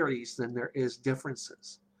similarities than there is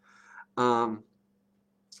differences. And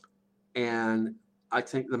I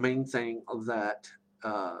think the main thing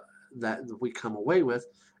that we come away with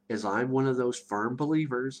is I'm one of those firm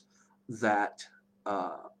believers that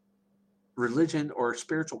religion or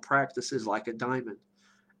spiritual practice is like a diamond.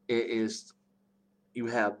 It is, you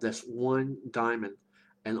have this one diamond,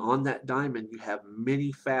 and on that diamond you have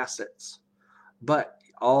many facets. But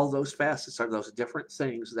all those facets are those different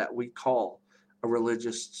things that we call a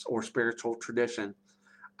religious or spiritual tradition,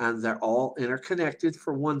 and they're all interconnected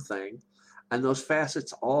for one thing, and those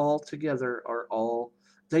facets all together are all,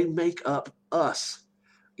 they make up us.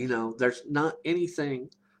 There's not anything,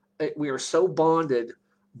 we are so bonded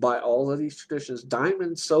by all of these traditions.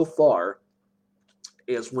 Diamond so far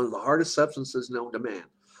is one of the hardest substances known to man,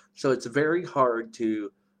 so it's very hard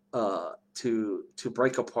to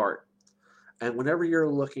break apart. And whenever you're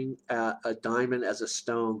looking at a diamond as a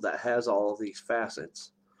stone that has all of these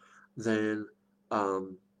facets, then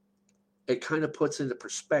it kind of puts into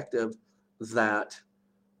perspective that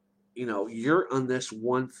you're on this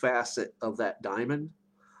one facet of that diamond,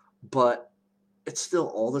 but it's still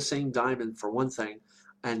all the same diamond for one thing,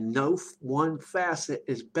 and no one facet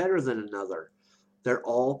is better than another. They're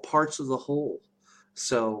all parts of the whole.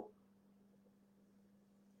 So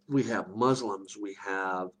we have Muslims, we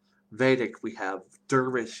have Vedic, we have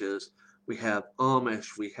dervishes, we have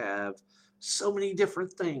Amish, we have so many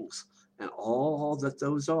different things, and all that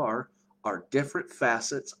those are different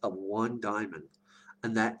facets of one diamond,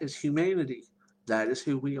 and that is humanity. That is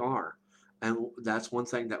who we are, and that's one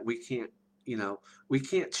thing that we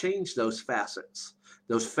can't change those facets.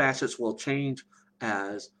 Those facets will change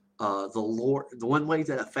as the lore. The one way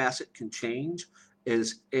that a facet can change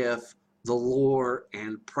is if the lore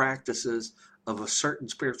and practices of a certain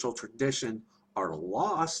spiritual tradition are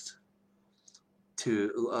lost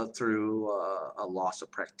through a loss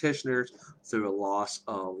of practitioners, through a loss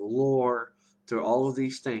of lore, through all of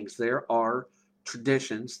these things. There are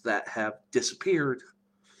traditions that have disappeared,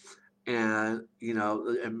 and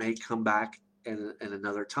it may come back in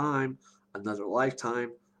another time, another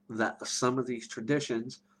lifetime, that some of these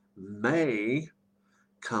traditions may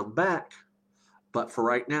come back. But for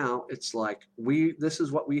right now, it's like this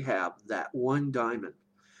is what we have, that one diamond.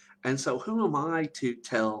 And so who am I to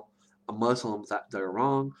tell a Muslim that they're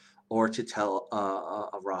wrong, or to tell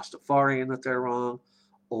a Rastafarian that they're wrong,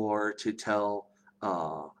 or to tell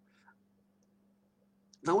the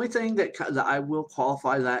only thing that I will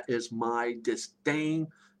qualify that is my disdain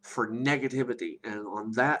for negativity. And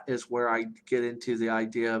on that is where I get into the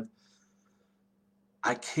idea of,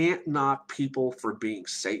 I can't knock people for being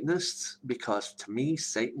Satanists, because to me,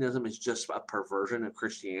 Satanism is just a perversion of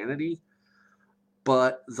Christianity.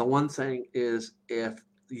 But the one thing is, if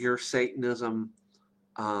your Satanism,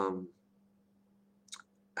 how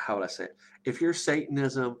would I say it? If your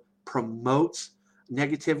Satanism promotes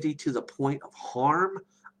negativity to the point of harm,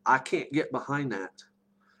 I can't get behind that.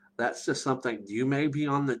 That's just something, you may be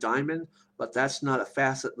on the diamond, but that's not a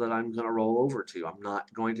facet that I'm going to roll over to. I'm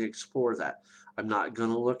not going to explore that. I'm not going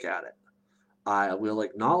to look at it. I will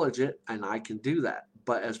acknowledge it, and I can do that.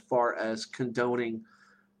 But as far as condoning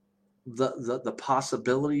the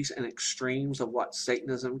possibilities and extremes of what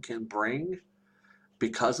Satanism can bring,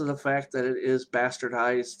 because of the fact that it is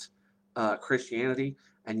bastardized Christianity,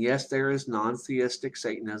 and yes, there is non-theistic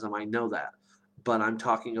Satanism, I know that, but I'm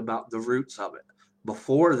talking about the roots of it,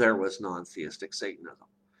 before there was non-theistic Satanism.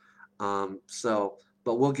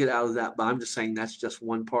 But we'll get out of that, but I'm just saying that's just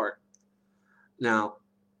one part. Now,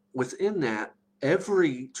 within that,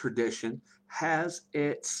 every tradition has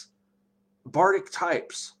its Bardic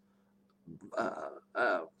types.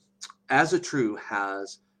 Azatru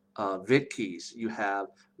has Vidkeys. You have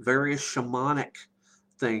various shamanic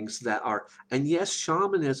things that are, and yes,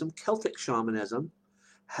 shamanism, Celtic shamanism,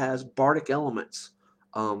 has Bardic elements,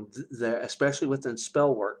 especially within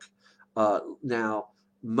spell work. Now,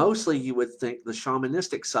 mostly you would think the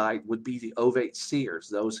shamanistic side would be the ovate seers,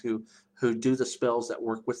 those who do the spells that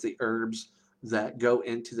work with the herbs that go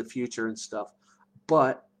into the future and stuff.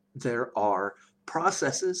 But there are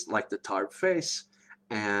processes like the Tarb Face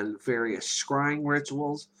and various scrying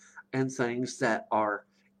rituals and things that are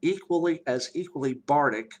equally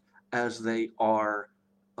Bardic as they are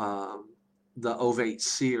the ovate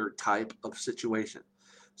seer type of situation.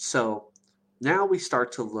 So now we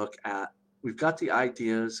start to look at, we've got the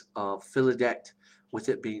ideas of Filidecht, with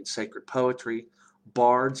it being sacred poetry,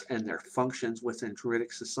 bards and their functions within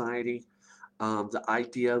Druidic society, the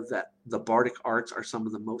idea that the Bardic arts are some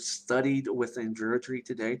of the most studied within Druidry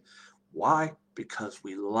today. Why? Because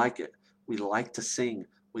we like it. We like to sing.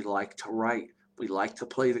 We like to write. We like to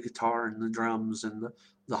play the guitar and the drums and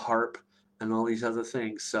the harp and all these other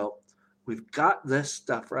things. So we've got this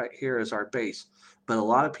stuff right here as our base. But a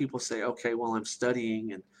lot of people say, okay, well, I'm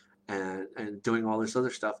studying and doing all this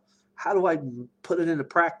other stuff. How do I put it into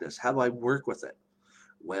practice? How do I work with it?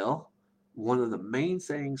 Well, one of the main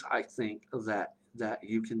things I think that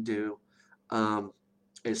you can do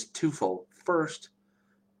is twofold. First,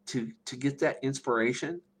 to get that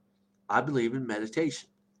inspiration, I believe in meditation.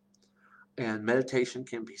 And meditation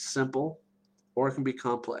can be simple or it can be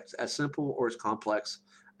complex, as simple or as complex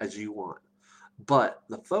as you want. But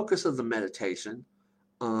the focus of the meditation,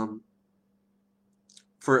 um,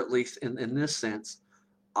 for at least in this sense,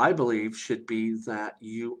 I believe should be that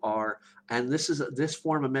you are, and this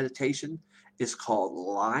form of meditation is called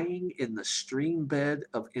lying in the stream bed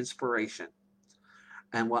of inspiration.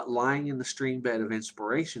 And what lying in the stream bed of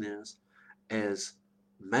inspiration is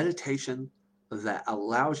meditation that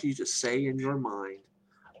allows you to say in your mind,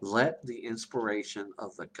 let the inspiration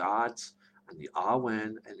of the gods and the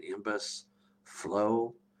Awen and Imbus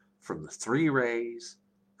flow from the three rays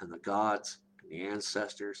and the gods and the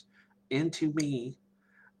ancestors into me.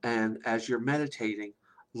 And as you're meditating,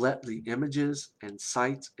 let the images and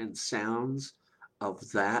sights and sounds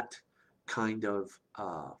of that kind of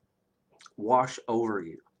wash over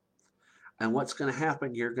you. And what's going to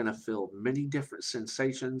happen, you're going to feel many different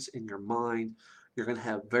sensations in your mind. You're going to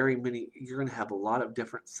have you're going to have a lot of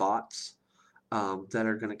different thoughts that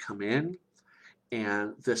are going to come in.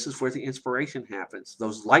 And this is where the inspiration happens.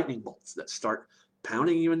 Those lightning bolts that start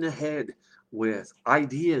pounding you in the head with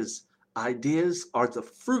ideas. Ideas are the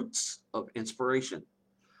fruits of inspiration.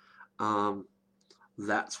 Um,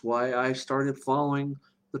 that's why I started following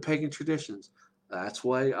the pagan traditions. That's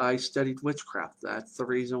why I studied witchcraft. That's the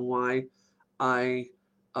reason why I,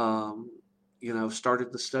 um,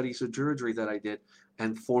 started the studies of Druidry that I did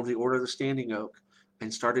and formed the Order of the Standing Oak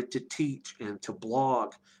and started to teach and to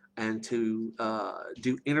blog and to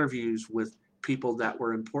do interviews with people that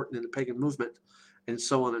were important in the pagan movement and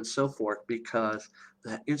so on and so forth, because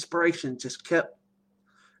that inspiration just kept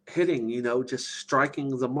hitting, just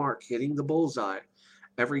striking the mark, hitting the bullseye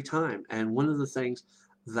every time. And one of the things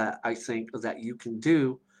that I think that you can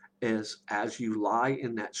do is, as you lie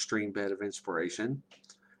in that stream bed of inspiration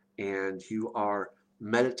and you are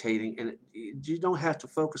meditating, and you don't have to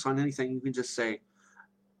focus on anything. You can just say,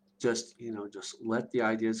 just let the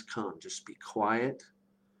ideas come. Just be quiet.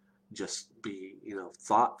 Just be,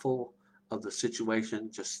 thoughtful of the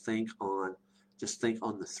situation. Just think on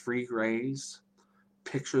the three rays.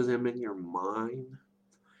 Picture them in your mind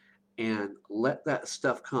and let that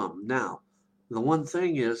stuff come. Now, the one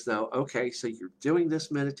thing is, though, okay, so you're doing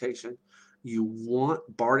this meditation, you want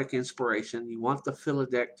Bardic inspiration, you want the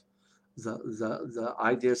Filidecht, the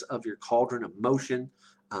ideas of your cauldron of motion,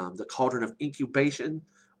 the cauldron of incubation,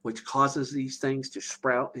 which causes these things to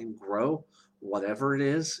sprout and grow, whatever it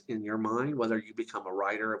is in your mind, whether you become a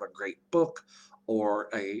writer of a great book or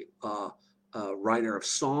a writer of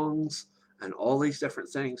songs and all these different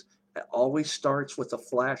things. It always starts with a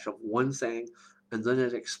flash of one thing and then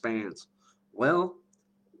it expands. Well,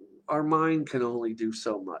 our mind can only do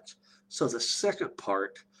so much. So the second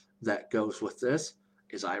part that goes with this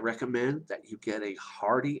is I recommend that you get a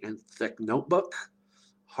hardy and thick notebook,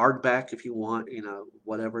 hardback if you want,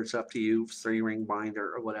 whatever, it's up to you, 3-ring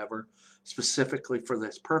binder or whatever, specifically for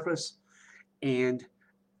this purpose, and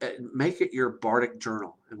make it your Bardic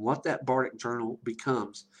journal. And what that Bardic journal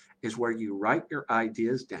becomes is where you write your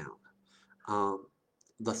ideas down,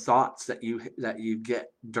 the thoughts that you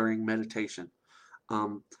get during meditation.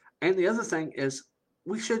 And the other thing is,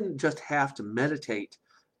 we shouldn't just have to meditate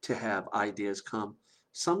to have ideas come.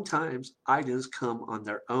 Sometimes ideas come on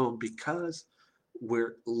their own because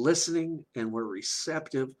we're listening and we're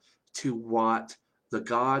receptive to what the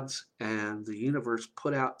gods and the universe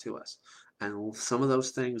put out to us. And some of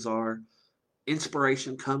those things are: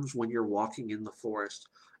 inspiration comes when you're walking in the forest.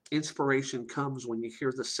 Inspiration comes when you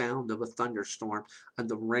hear the sound of a thunderstorm and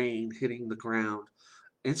the rain hitting the ground.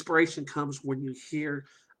 Inspiration comes when you hear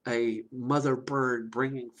a mother bird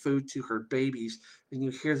bringing food to her babies and you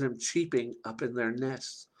hear them cheeping up in their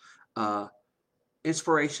nests. Uh,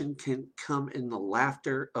 Inspiration can come in the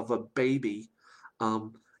laughter of a baby.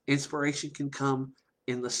 Inspiration can come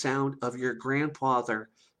in the sound of your grandfather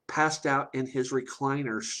passed out in his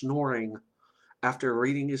recliner snoring after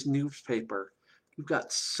reading his newspaper. You've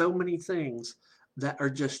got so many things that are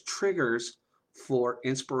just triggers for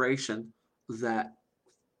inspiration that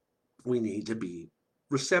we need to be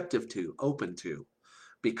receptive to, open to,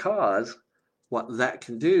 because what that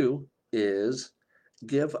can do is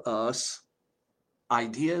give us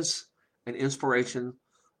ideas and inspiration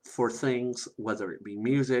for things, whether it be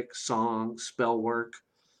music, song, spell work,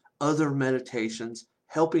 other meditations,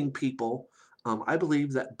 helping people. I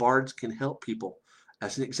believe that bards can help people.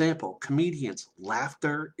 As an example, comedians,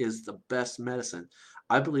 laughter is the best medicine.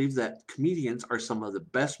 I believe that comedians are some of the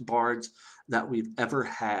best bards that we've ever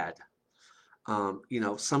had.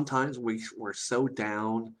 Sometimes we're so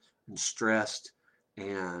down and stressed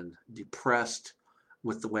and depressed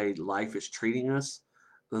with the way life is treating us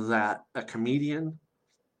that a comedian,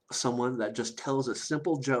 someone that just tells a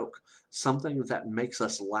simple joke, something that makes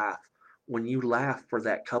us laugh. When you laugh for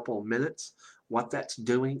that couple of minutes, what that's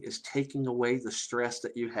doing is taking away the stress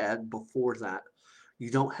that you had before that. You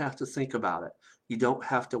don't have to think about it. You don't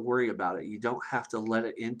have to worry about it. You don't have to let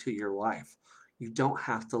it into your life. You don't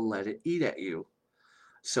have to let it eat at you.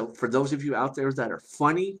 So, for those of you out there that are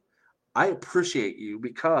funny, I appreciate you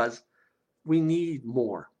because we need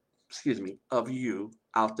more, excuse me, of you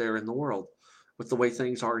out there in the world. With the way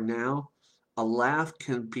things are now, a laugh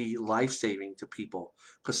can be life saving to people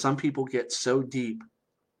because some people get so deep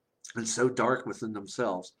and so dark within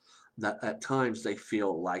themselves that at times they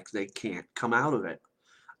feel like they can't come out of it.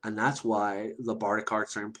 And that's why the Bardic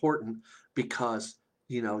arts are important because,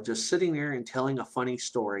 just sitting there and telling a funny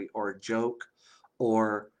story or a joke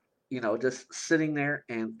or, just sitting there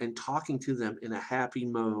and talking to them in a happy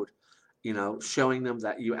mode, showing them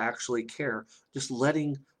that you actually care, just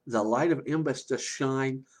letting the light of Imbus just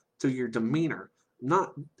shine through your demeanor,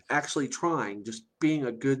 not actually trying, just being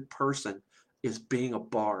a good person is being a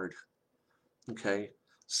bard. Okay.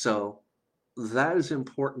 So that is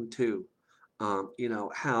important too.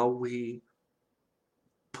 How we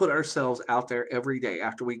put ourselves out there every day.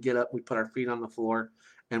 After we get up, we put our feet on the floor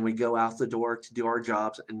and we go out the door to do our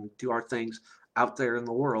jobs and do our things out there in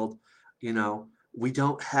the world. We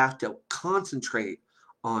don't have to concentrate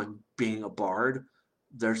on being a bard.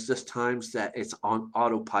 There's just times that it's on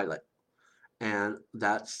autopilot. And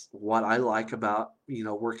that's what I like about,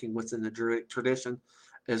 working within the Druidic tradition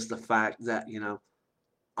is the fact that,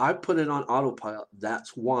 I put it on autopilot.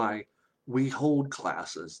 That's why we hold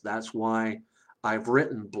classes. That's why I've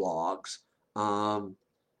written blogs, um,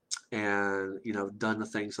 and done the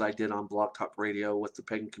things that I did on Blog Talk Radio with the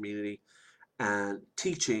pagan community and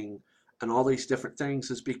teaching and all these different things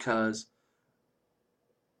is because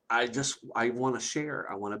I want to share.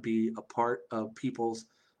 I want to be a part of people's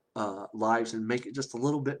lives and make it just a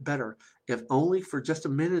little bit better, if only for just a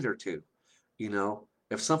minute or two.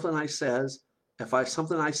 If something I says, if I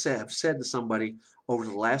something I said have said to somebody over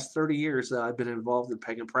the last 30 years that I've been involved in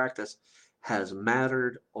pagan practice has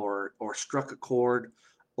mattered or struck a chord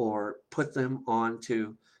or put them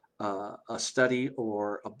onto a study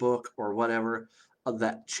or a book or whatever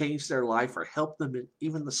that changed their life or helped them in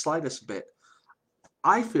even the slightest bit,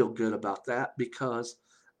 I feel good about that because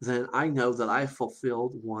then I know that I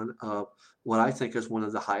fulfilled one of what I think is one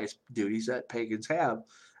of the highest duties that pagans have,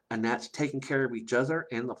 and that's taking care of each other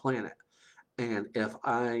and the planet. And if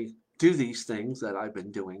I do these things that I've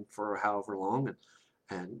been doing for however long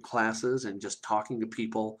and classes and just talking to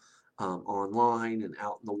people online and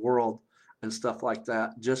out in the world and stuff like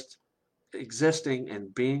that, just existing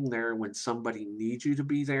and being there when somebody needs you to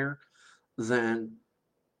be there, then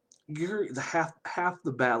you're the half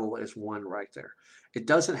the battle is won right there. It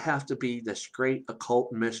doesn't have to be this great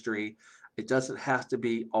occult mystery. It doesn't have to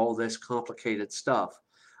be all this complicated stuff.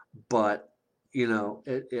 But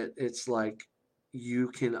it's like you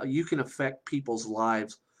can affect people's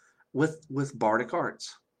lives with bardic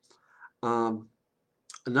arts. Um,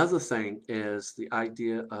 Another thing is the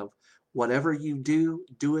idea of whatever you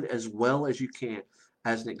do it as well as you can.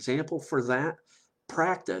 As an example for that,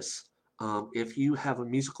 practice. If you have a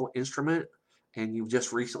musical instrument and you've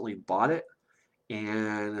just recently bought it,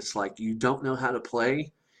 and it's like you don't know how to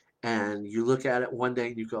play, and you look at it one day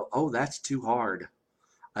and you go, "Oh, that's too hard.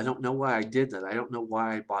 I don't know why I did that. I don't know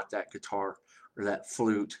why I bought that guitar or that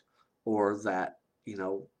flute or that,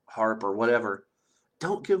 harp or whatever."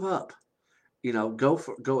 Don't give up.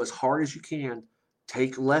 Go as hard as you can.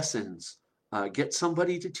 Take lessons. Get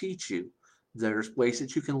somebody to teach you. There's ways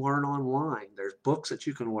that you can learn online. There's books that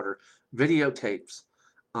you can order, videotapes.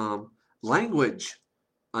 Um, Language.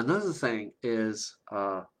 Another thing is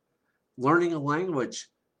learning a language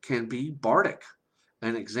can be bardic.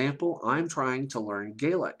 An example, I'm trying to learn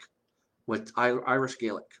Gaelic, with Irish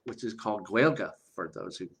Gaelic, which is called Gaelga for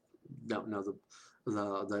those who don't know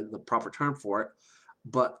the proper term for it.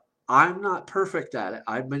 But I'm not perfect at it.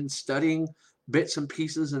 I've been studying bits and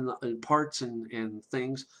pieces and parts and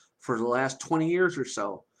things for the last 20 years or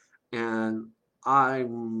so. And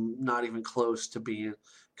I'm not even close to being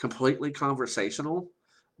completely conversational,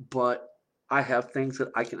 but I have things that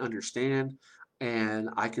I can understand and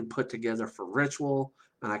I can put together for ritual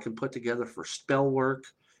and I can put together for spell work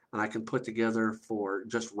and I can put together for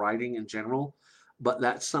just writing in general. But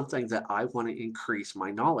that's something that I want to increase my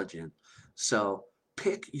knowledge in. So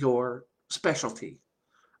pick your specialty.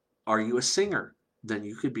 Are you a singer? Then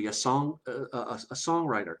you could be a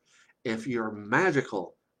songwriter. If you're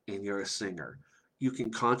magical and you're a singer, you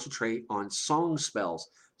can concentrate on song spells.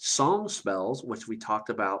 Song spells, which we talked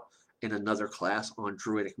about in another class on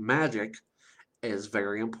Druidic magic is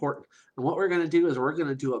very important. And what we're going to do is we're going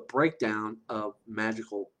to do a breakdown of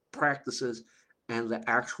magical practices and the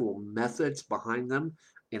actual methods behind them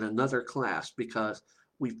in another class, because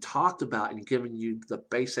we've talked about and given you the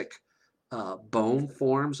basic bone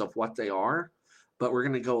forms of what they are, but we're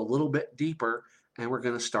going to go a little bit deeper, and we're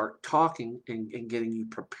going to start talking and getting you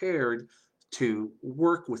prepared to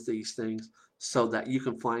work with these things so that you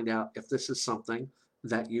can find out if this is something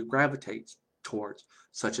that you gravitate towards,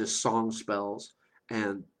 such as song spells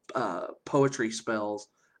and poetry spells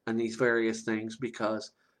and these various things,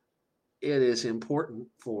 because it is important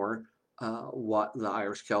for what the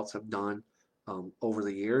Irish Celts have done over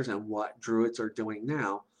the years and what Druids are doing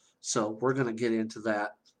now. So we're going to get into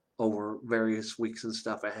that over various weeks and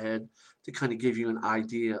stuff ahead to kind of give you an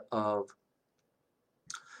idea of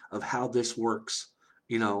how this works,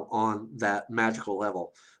 on that magical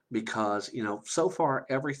level. Because, so far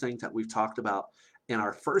everything that we've talked about in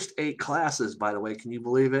our first 8 classes, by the way, can you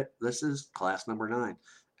believe it? This is class number 9,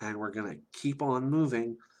 and we're going to keep on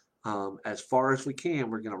moving as far as we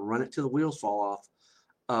can. We're going to run it till the wheels fall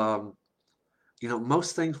off.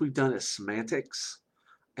 Most things we've done is semantics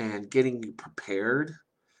and getting you prepared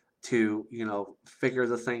to, figure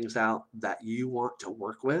the things out that you want to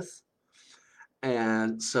work with.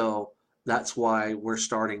 And so that's why we're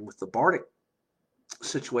starting with the Bardic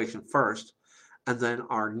situation first. And then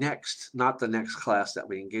our next, not the next class that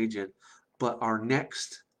we engage in, but our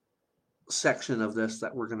next section of this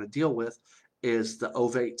that we're going to deal with is the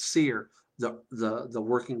ovate seer, the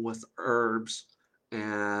working with herbs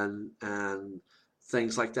and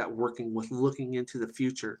things like that, working with looking into the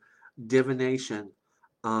future, divination,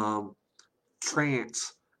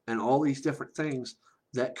 trance, and all these different things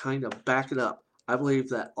that kind of back it up. I believe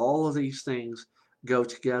that all of these things go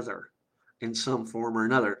together in some form or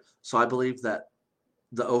another. So I believe that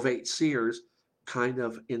the ovate seers kind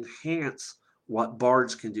of enhance what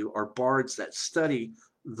bards can do, or bards that study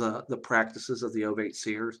the practices of the ovate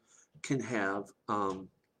seers can have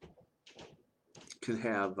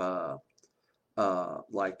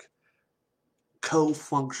like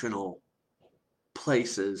co-functional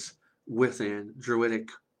places within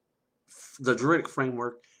the Druidic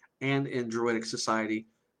framework and in Druidic society,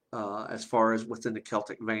 as far as within the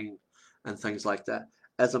Celtic vein and things like that.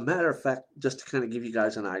 As a matter of fact, just to kind of give you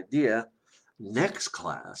guys an idea, next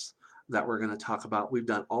class that we're going to talk about, we've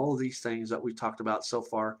done all of these things that we talked about so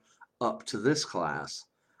far up to this class,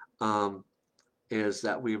 is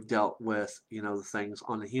that we've dealt with, the things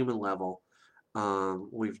on the human level.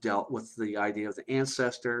 We've dealt with the idea of the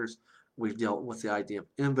ancestors. We've dealt with the idea of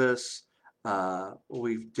Imbus.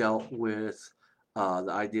 We've dealt with the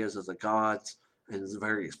ideas of the gods and the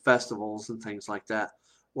various festivals and things like that.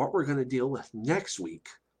 What we're going to deal with next week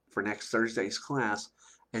for next Thursday's class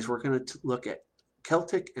is we're going to look at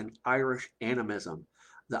Celtic and Irish animism,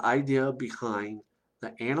 the idea behind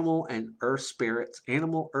the animal and earth spirits,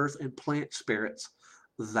 animal, earth, and plant spirits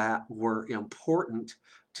that were important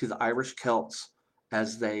to the Irish Celts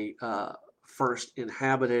as they first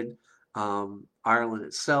inhabited Ireland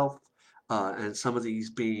itself, and some of these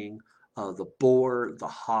being the boar, the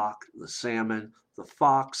hawk, the salmon, the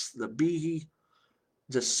fox, the bee,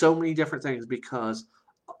 just so many different things, because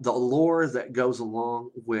the lore that goes along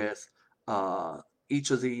with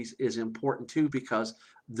each of these is important too, because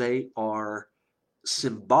they are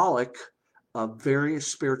symbolic of various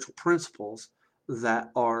spiritual principles that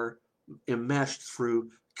are enmeshed through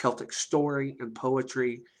Celtic story and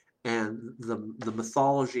poetry and the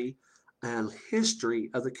mythology and history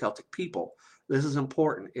of the Celtic people. This is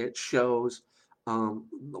important. It shows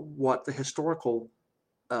what the historical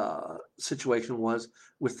situation was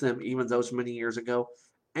with them even those many years ago,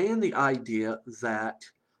 and the idea that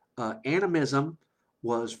animism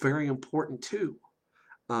was very important too.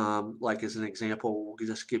 Like as an example, we'll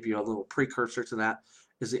just give you a little precursor to that,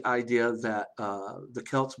 is the idea that the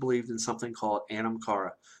Celts believed in something called Anam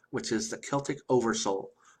Cara, which is the Celtic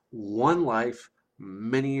oversoul. One life,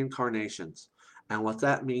 many incarnations. And what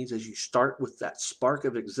that means is you start with that spark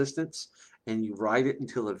of existence and you ride it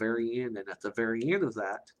until the very end. And at the very end of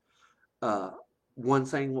that,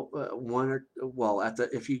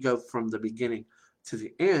 if you go from the beginning to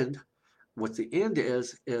the end, what the end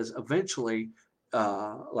is eventually,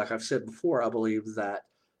 like I've said before, I believe that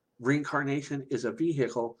reincarnation is a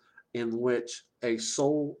vehicle in which a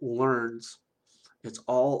soul learns. It's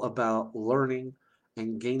all about learning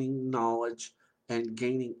and gaining knowledge and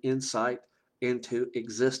gaining insight into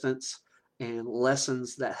existence and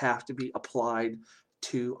lessons that have to be applied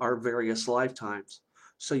to our various lifetimes.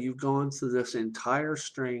 So you've gone through this entire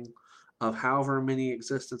string of however many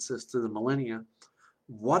existences through the millennia,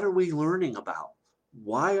 What are we learning about?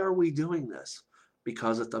 Why are we doing this?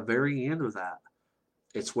 Because at the very end of that,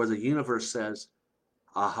 it's where the universe says,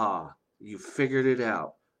 aha, you figured it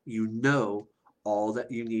out. You know all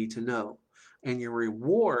that you need to know. And your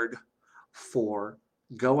reward for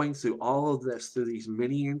going through all of this, through these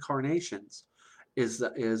many incarnations, is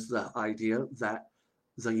the idea that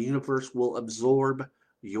the universe will absorb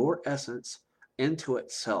your essence into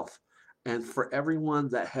itself. And for everyone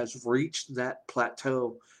that has reached that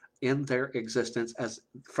plateau in their existence, as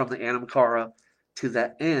from the Anamkara to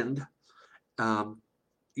that end, um,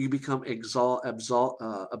 you become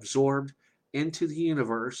absorbed into the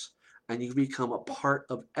universe, and you become a part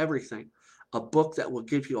of everything. A book that will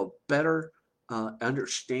give you a better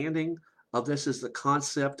understanding of this is the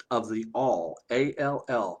concept of the All,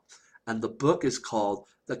 A-L-L. And the book is called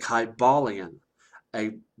The Kybalion,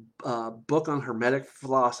 a book on Hermetic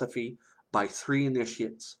philosophy by 3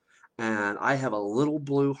 initiates. And I have a little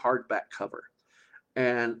blue hardback cover,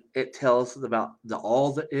 and it tells about the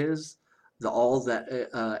all that is, the all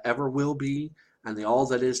that ever will be, and the all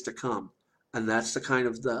that is to come. And that's the kind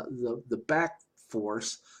of the back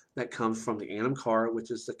force that comes from the Anamkara, which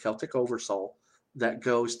is the Celtic oversoul, that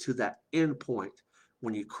goes to that end point.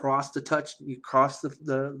 When you cross the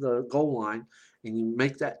goal line, and you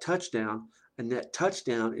make that touchdown, and that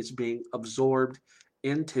touchdown is being absorbed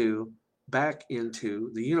into back into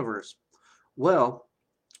the universe. Well,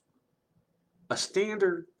 a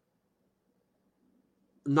standard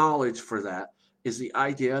knowledge for that is the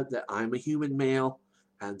idea that I'm a human male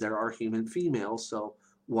and there are human females. So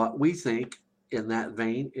what we think in that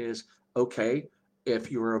vein is, okay, if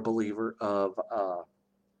you're a believer of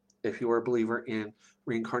if you are a believer in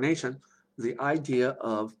reincarnation, the idea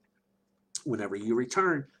of whenever you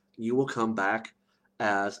return, you will come back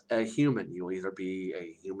as a human. You'll either be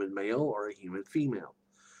a human male or a human female.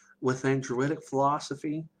 Within Druidic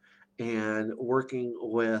philosophy and working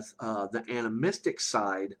with the animistic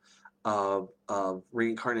side of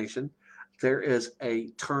reincarnation, there is a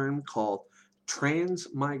term called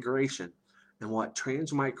transmigration. And what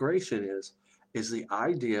transmigration is the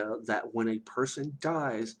idea that when a person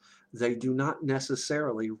dies, they do not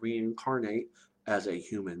necessarily reincarnate as a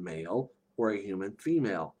human male or a human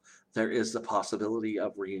female. There is the possibility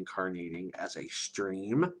of reincarnating as a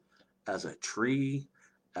stream, as a tree,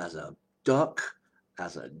 as a duck,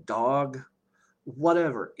 as a dog,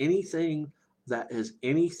 whatever, anything that is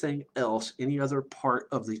anything else, any other part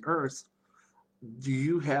of the earth, do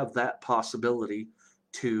you have that possibility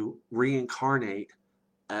to reincarnate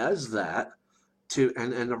as that?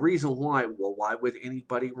 And the reason why, well, why would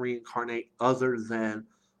anybody reincarnate other than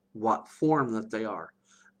what form that they are?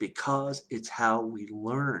 Because it's how we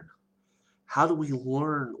learn. How do we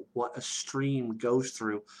learn what a stream goes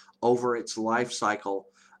through over its life cycle,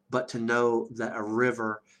 but to know that a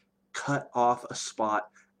river cut off a spot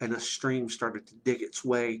and a stream started to dig its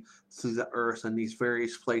way through the earth in these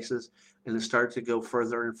various places, and it started to go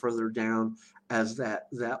further and further down as that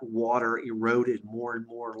water eroded more and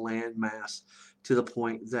more land mass to the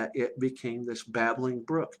point that it became this babbling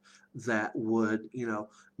brook that would,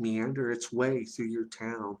 meander its way through your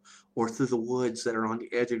town, or through the woods that are on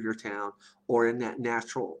the edge of your town, or in that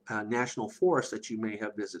national forest that you may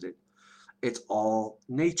have visited. It's all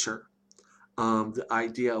nature. The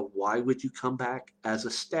idea of why would you come back as a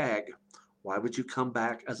stag? Why would you come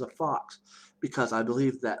back as a fox? Because I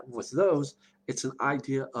believe that with those, it's an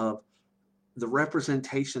idea of the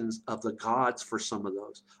representations of the gods for some of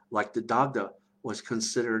those. Like the Dagda was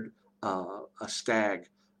considered a stag,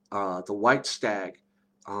 the white stag.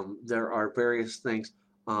 There are various things,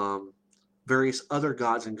 various other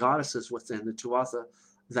gods and goddesses within the Tuatha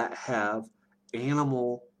that have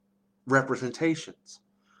animal representations.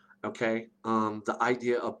 Okay, the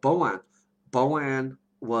idea of Boan. Boan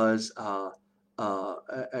was a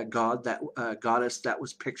god that a goddess that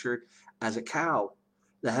was pictured as a cow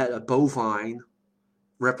that had a bovine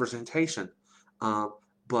representation. Um,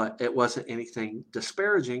 but it wasn't anything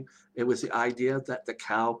disparaging. It was the idea that the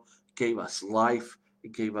cow gave us life,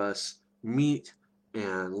 it gave us meat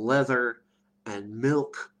and leather and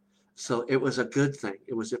milk. So it was a good thing.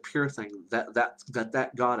 It was a pure thing.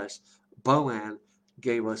 That goddess, Boan,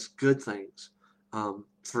 gave us good things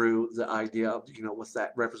through the idea of, with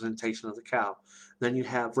that representation of the cow. Then you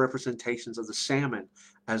have representations of the salmon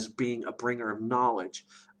as being a bringer of knowledge.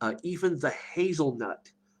 Even the hazelnut,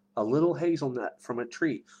 a little hazelnut from a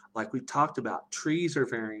tree, like we talked about, trees are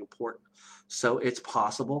very important. So it's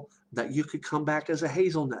possible that you could come back as a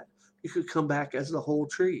hazelnut. You could come back as the whole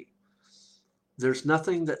tree. There's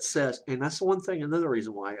nothing that says, and that's the one thing, another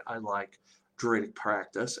reason why I like Druidic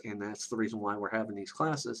practice, and that's the reason why we're having these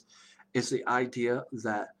classes, is the idea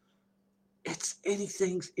that it's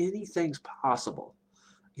anything's possible.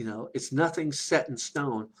 You know, it's nothing set in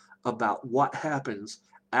stone about what happens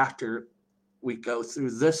after we go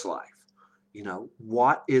through this life. You know,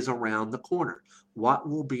 what is around the corner? What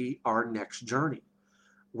will be our next journey?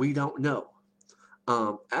 We don't know.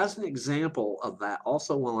 As an example of that,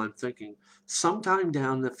 also while I'm thinking, sometime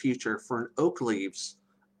down the future for an Oak Leaves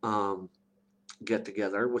um, get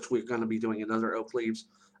together, which we're going to be doing another Oak Leaves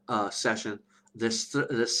session this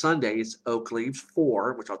Sunday. It's Oak Leaves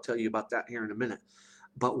 4, which I'll tell you about that here in a minute.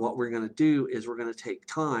 But what we're going to do is we're going to take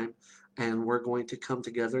time and we're going to come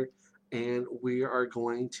together and we are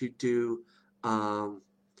going to do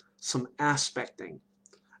some aspecting.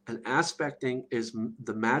 And aspecting is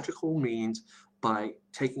the magical means by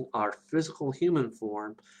taking our physical human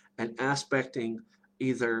form and aspecting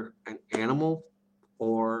either an animal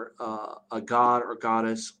or a god or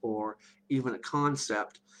goddess or even a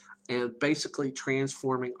concept, and basically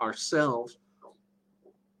transforming ourselves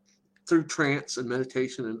through trance and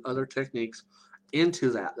meditation and other techniques into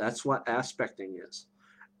that. That's what aspecting is.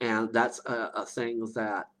 And that's a thing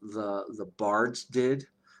that the bards did.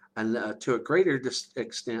 And to a greater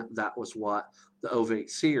extent, that was what the ovate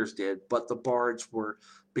seers did. But the bards were,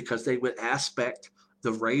 because they would aspect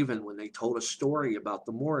the raven when they told a story about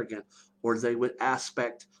the Morrigan, or they would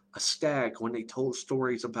aspect a stag when they told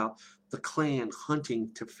stories about the clan hunting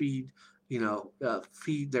to feed,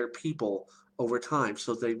 feed their people over time.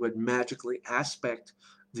 So they would magically aspect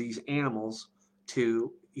these animals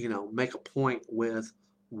to, make a point with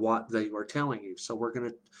what they were telling you. So we're going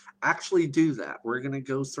to actually do that. We're going to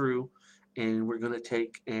go through and we're going to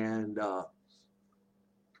take and,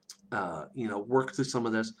 work through some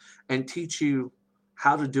of this and teach you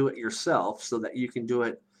how to do it yourself so that you can do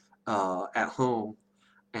it at home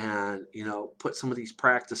and, put some of these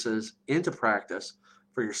practices into practice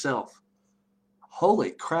for yourself.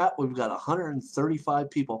 Holy crap, we've got 135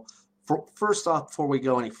 people. First off, before we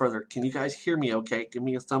go any further, can you guys hear me okay? Give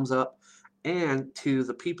me a thumbs up. And to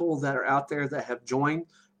the people that are out there that have joined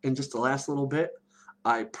in just the last little bit,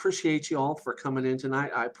 I appreciate you all for coming in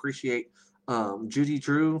tonight. I appreciate Judy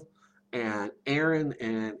Drew and Aaron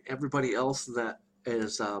and everybody else that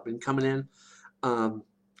has been coming in.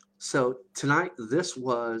 So tonight, this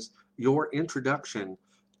was your introduction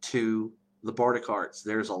to the Bardic arts.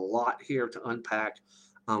 There's a lot here to unpack.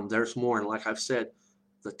 There's more. And like I've said,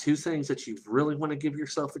 the two things that you really want to give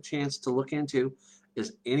yourself a chance to look into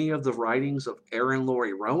is any of the writings of Aaron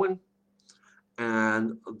Laurie Rowan.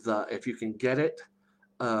 And if you can get it,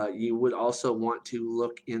 you would also want to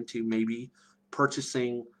look into maybe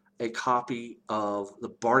purchasing a copy of the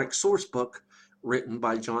Bardic source book written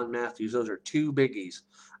by John Matthews. Those are two biggies.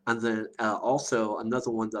 And then also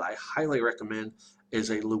another one that I highly recommend is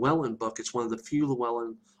a Llewellyn book. It's one of the few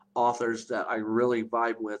Llewellyn authors that I really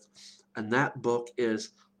vibe with. And that book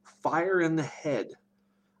is Fire in the Head.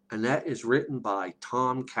 And that is written by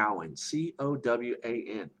Tom Cowan,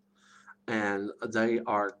 Cowan. And they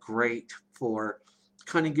are great for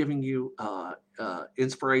kind of giving you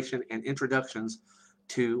inspiration and introductions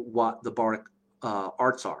to what the Bardic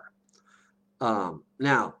arts are.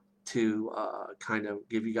 Now, to kind of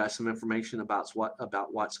give you guys some information about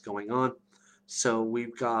what's going on. So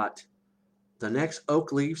we've got the next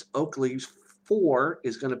Oak Leaves 4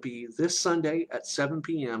 is going to be this Sunday at 7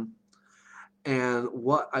 p.m. And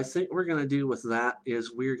what I think we're going to do with that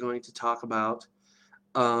is we're going to talk about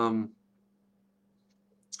because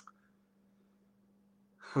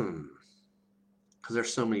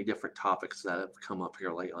there's so many different topics that have come up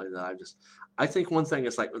here lately that I think one thing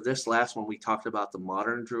is like this last one we talked about the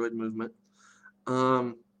modern Druid movement.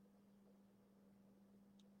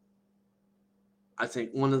 I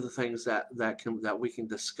think one of the things that we can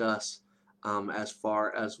discuss as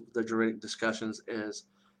far as the Druidic discussions is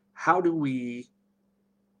how do we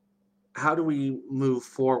move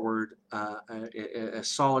forward as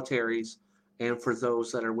solitaries and for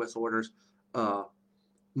those that are with orders,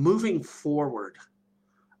 moving forward,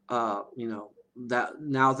 that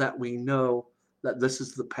now that we know that this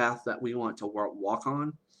is the path that we want to walk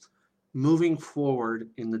on, moving forward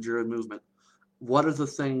in the Druid movement, what are the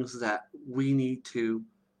things that we need to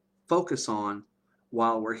focus on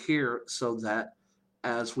while we're here so that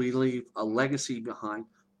as we leave a legacy behind,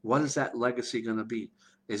 what is that legacy going to be?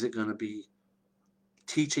 Is it going to be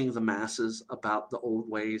teaching the masses about the old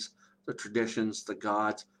ways, the traditions, the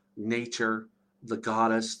gods, nature, the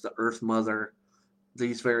goddess, the earth mother,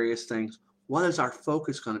 these various things? What is our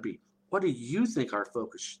focus going to be? What do you think our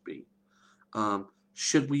focus should be?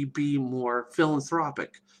 Should we be more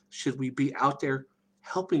philanthropic? Should we be out there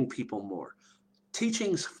helping people more?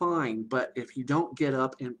 Teaching's fine, but if you don't get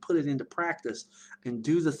up and put it into practice and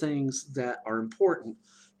do the things that are important,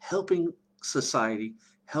 helping society,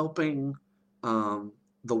 helping um,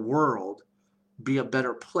 the world be a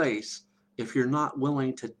better place, if you're not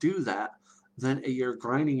willing to do that, then you're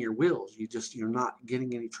grinding your wheels. You're not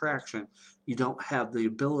getting any traction. You don't have the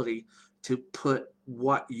ability to put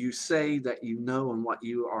what you say that you know and what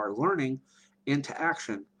you are learning into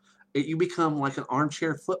action. You become like an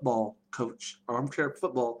armchair football coach, armchair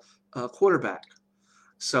football quarterback.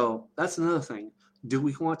 So that's another thing. Do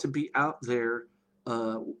we want to be out there,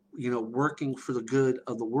 working for the good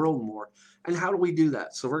of the world more? And how do we do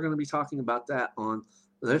that? So we're going to be talking about that on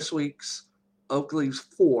this week's Oak Leaves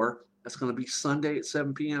 4. That's going to be Sunday at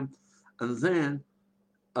 7 p.m. And then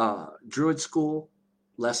Druid School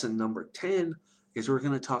lesson number 10 is we're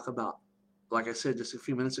going to talk about, like I said just a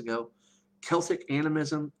few minutes ago, Celtic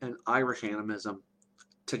animism and Irish animism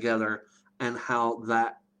together, and how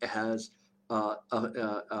that has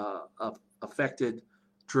affected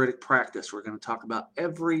Druidic practice. We're going to talk about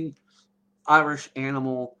every Irish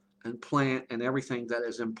animal and plant and everything that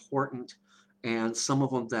is important, and some of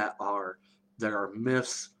them that are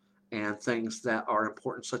myths, and things that are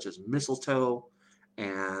important, such as mistletoe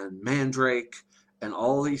and mandrake and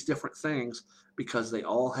all these different things, because they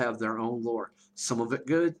all have their own lore. Some of it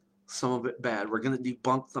good, some of it bad. We're going to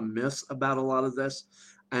debunk the myths about a lot of this,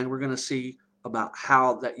 and we're going to see about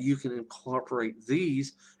how that you can incorporate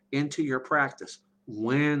these into your practice,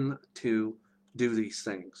 when to do these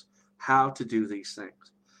things, how to do these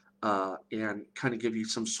things, and kind of give you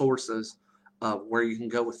some sources of where you can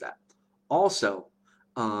go with that. Also,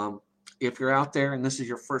 if you're out there and this is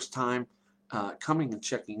your first time coming and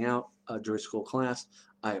checking out a Druidschool class,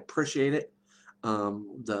 I appreciate it.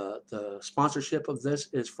 The sponsorship of this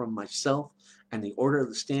is from myself and the Order of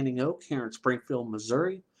the Standing Oak here in Springfield,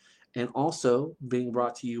 Missouri, and also being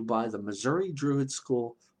brought to you by the Missouri Druid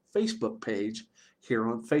School Facebook page here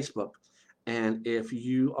on Facebook. And if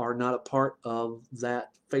you are not a part of that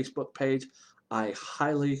Facebook page, I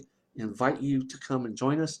highly invite you to come and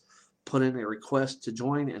join us. Put in a request to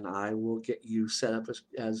join, and I will get you set up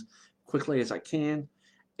as quickly as I can.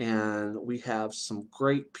 And we have some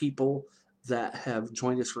great people that have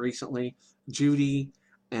joined us recently. Judy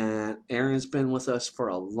and Erin's been with us for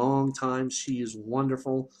a long time. She is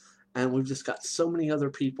wonderful. And we've just got so many other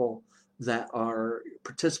people that are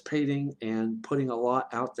participating and putting a lot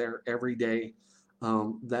out there every day,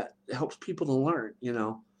 that helps people to learn.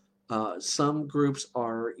 Some groups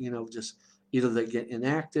are, just either they get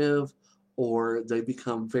inactive or they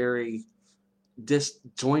become very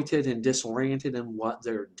disjointed and disoriented in what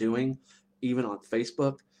they're doing, even on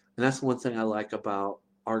Facebook. And that's one thing I like about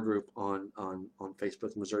our group on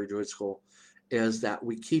Facebook, Missouri Druid School, is that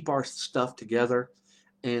we keep our stuff together,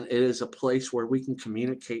 and it is a place where we can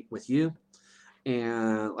communicate with you.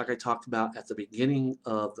 And like I talked about at the beginning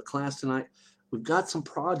of the class tonight, we've got some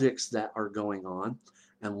projects that are going on.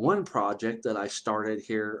 And one project that I started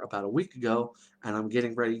here about a week ago, and I'm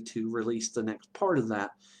getting ready to release the next part of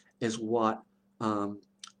that, is what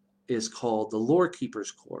is called the Lore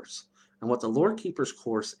Keepers course. And what the Lore Keepers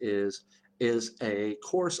course is a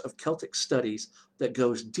course of Celtic studies that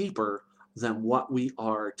goes deeper than what we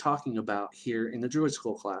are talking about here in the Druid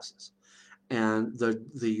School classes. And the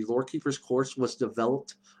Lore Keepers course was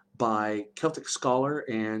developed by Celtic scholar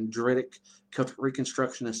and Druidic Celtic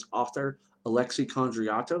Reconstructionist author Alexei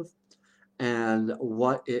Kondryatov. And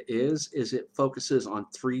what it is it focuses on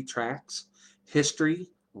 3 tracks: history,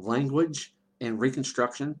 language, and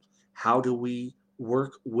reconstruction. How do we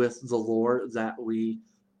work with the lore that we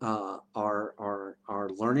are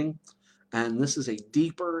learning? And this is a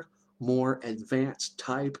deeper, more advanced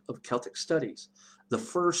type of Celtic studies. The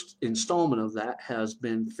first installment of that has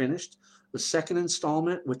been finished. The second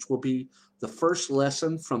installment, which will be the first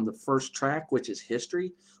lesson from the first track, which is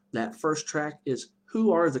history, that first track is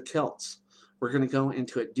who are the Celts? We're going to go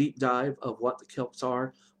into a deep dive of what the Celts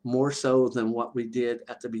are, more so than what we did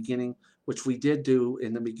at the beginning, which we did do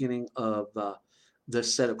in the beginning of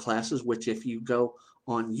this set of classes, which if you go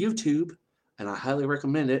on YouTube, and I highly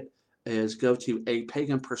recommend it, is go to A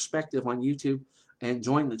Pagan Perspective on YouTube and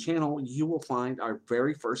join the channel. You will find our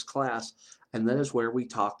very first class, and that is where we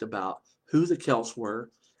talked about who the Celts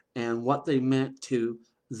were and what they meant to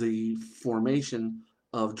the formation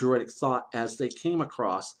of Druidic thought as they came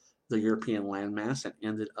across the European landmass and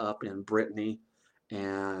ended up in Brittany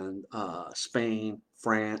and Spain,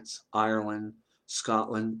 France, Ireland,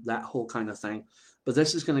 Scotland, that whole kind of thing. But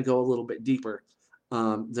this is going to go a little bit deeper.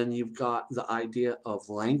 Then you've got the idea of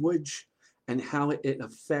language and how it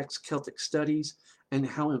affects Celtic studies, and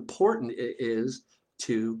how important it is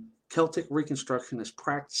to Celtic Reconstructionist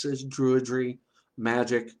practices, Druidry,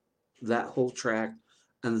 magic, that whole track.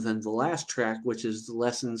 And then the last track, which is the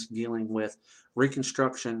lessons dealing with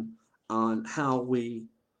Reconstruction on how we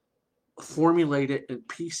formulate it and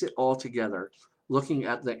piece it all together, looking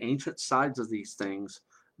at the ancient sides of these things,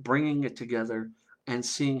 bringing it together, and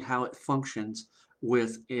seeing how it functions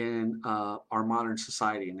within our modern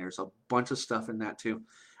society. And there's a bunch of stuff in that too.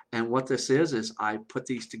 And what this is I put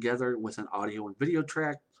these together with an audio and video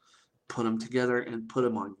track, put them together and put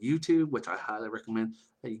them on YouTube, which I highly recommend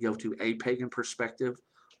that you go to A Pagan Perspective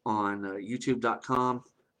on youtube.com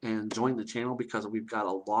and join the channel, because we've got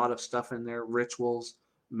a lot of stuff in there, rituals,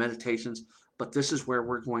 meditations. But this is where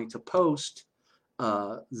we're going to post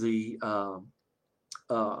the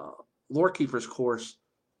Lore Keepers course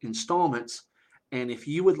installments. And if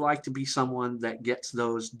you would like to be someone that gets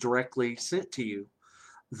those directly sent to you,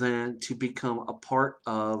 then to become a part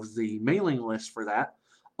of the mailing list for that,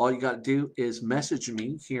 all you got to do is message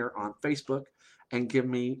me here on Facebook and give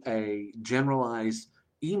me a generalized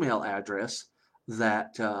email address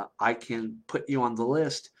that I can put you on the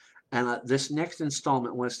list. And this next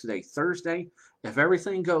installment was today, Thursday. If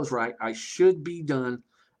everything goes right, I should be done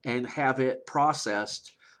and have it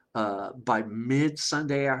processed by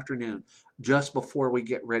mid-Sunday afternoon, just before we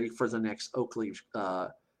get ready for the next Oakley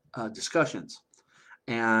discussions.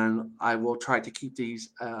 And I will try to keep these,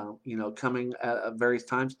 coming at various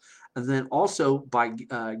times. And then also by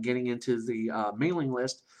getting into the mailing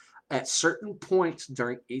list, at certain points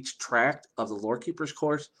during each tract of the Lore Keepers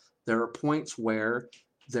course, there are points where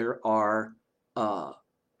there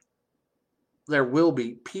will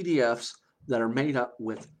be PDFs that are made up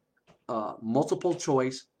with multiple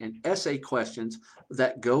choice and essay questions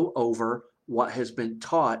that go over what has been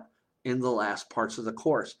taught in the last parts of the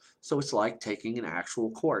course. So it's like taking an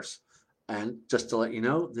actual course. And just to let you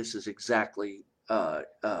know, this is exactly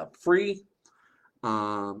free.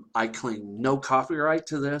 I claim no copyright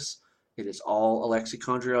to this. It is all Alexei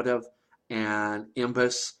Kondratyev and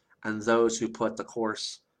Imbus and those who put the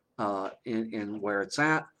course in where it's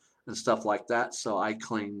at and stuff like that. So I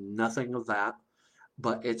claim nothing of that.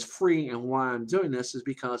 But it's free, and why I'm doing this is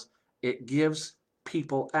because it gives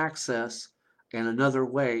people access and another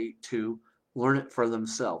way to learn it for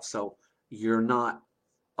themselves. So you're not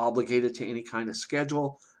obligated to any kind of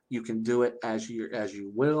schedule. You can do it as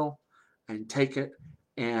you will and take it.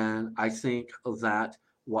 And I think that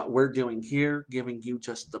what we're doing here, giving you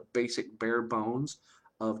just the basic bare bones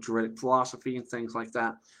of Druidic philosophy and things like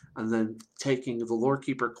that, and then taking the Lore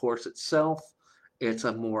Keeper course itself, it's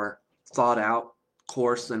a more thought out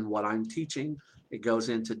course than what I'm teaching. It goes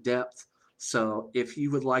into depth. So if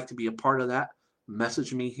you would like to be a part of that,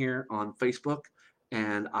 message me here on Facebook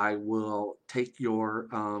and I will take your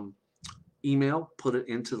email, put it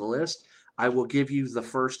into the list. I will give you the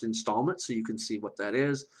first installment so you can see what that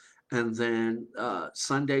is. And then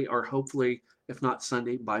Sunday, or hopefully, if not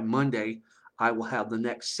Sunday, by Monday, I will have the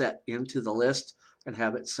next set into the list and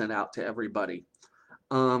have it sent out to everybody.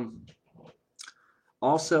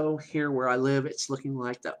 Also, here where I live, it's looking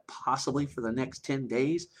like that possibly for the next 10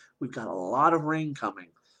 days, we've got a lot of rain coming.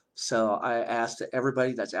 So I ask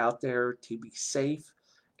everybody that's out there to be safe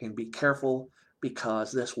and be careful,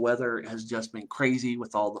 because this weather has just been crazy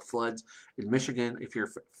with all the floods in Michigan. If you're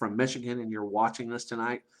from Michigan and you're watching this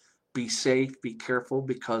tonight, be safe, be careful,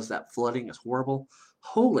 because that flooding is horrible.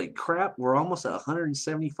 Holy crap, we're almost at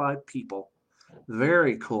 175 people.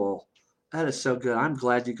 Very cool. That is so good. I'm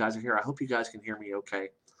glad you guys are here. I hope you guys can hear me okay.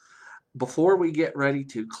 Before we get ready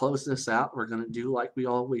to close this out, we're going to do like we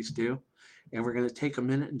always do. And we're going to take a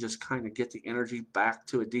minute and just kind of get the energy back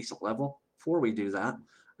to a decent level. Before we do that,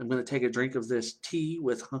 I'm going to take a drink of this tea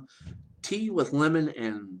with lemon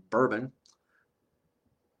and bourbon.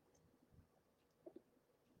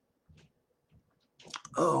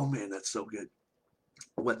 Oh man, that's so good.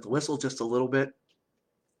 Wet the whistle just a little bit.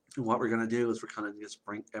 And what we're going to do is we're kind of just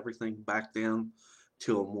bring everything back down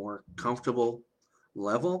to a more comfortable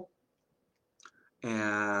level.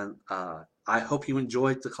 And I hope you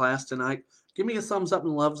enjoyed the class tonight. Give me a thumbs up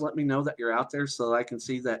and loves. Let me know that you're out there so that I can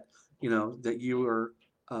see that, that you are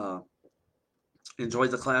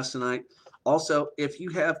enjoyed the class tonight. Also, if you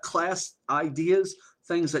have class ideas,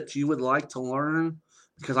 things that you would like to learn,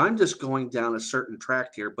 because I'm just going down a certain track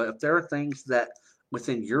here, but if there are things that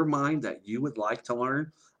within your mind that you would like to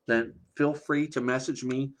learn, then feel free to message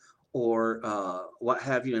me or what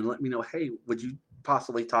have you and let me know, hey, would you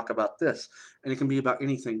possibly talk about this? And it can be about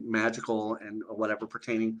anything magical and whatever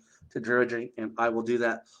pertaining to Druidry, and I will do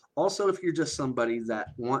that. Also, if you're just somebody that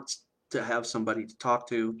wants to have somebody to talk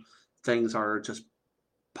to, things are just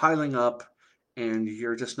piling up and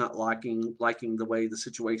you're just not liking the way the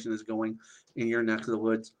situation is going in your neck of the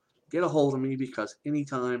woods, get a hold of me, because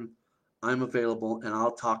anytime I'm available and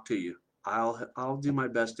I'll talk to you. I'll do my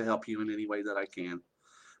best to help you in any way that I can.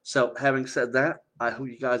 So having said that, I hope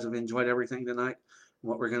you guys have enjoyed everything tonight.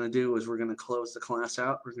 What we're going to do is we're going to close the class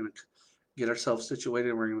out. We're going to get ourselves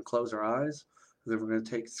situated. We're going to close our eyes. Then we're going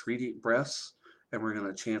to take 3 deep breaths, and we're going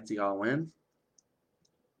to chant the all in.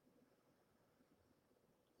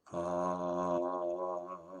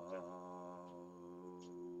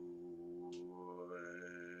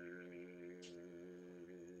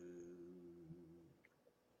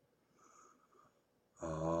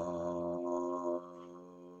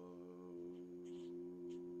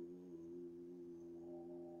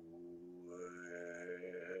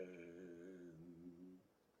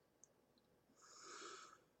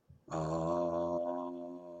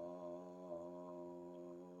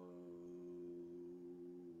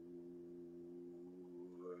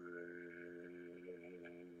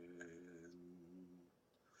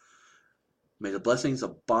 May the blessings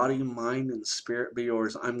of body, mind, and spirit be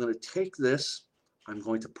yours. I'm going to take this, I'm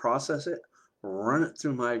going to process it, run it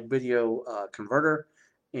through my video converter,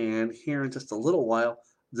 and here in just a little while,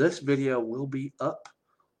 this video will be up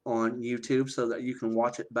on YouTube so that you can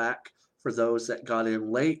watch it back for those that got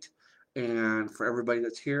in late. And for everybody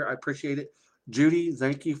that's here, I appreciate it. Judy,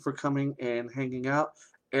 thank you for coming and hanging out.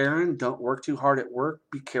 Aaron, don't work too hard at work.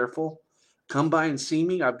 Be careful. Come by and see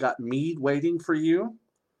me. I've got mead waiting for you.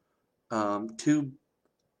 2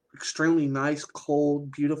 extremely nice,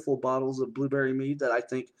 cold, beautiful bottles of blueberry mead that I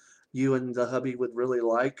think you and the hubby would really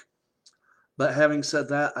like. But having said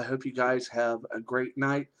that, I hope you guys have a great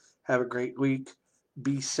night. Have a great week.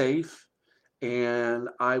 Be safe. And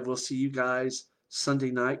I will see you guys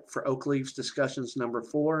Sunday night for Oak Leaves Discussions number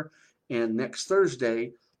 4, and next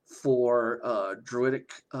Thursday for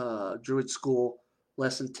Druid School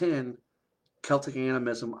Lesson 10, Celtic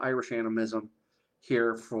Animism, Irish Animism,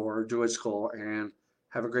 here for Druid School. And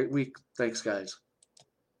have a great week. Thanks, guys.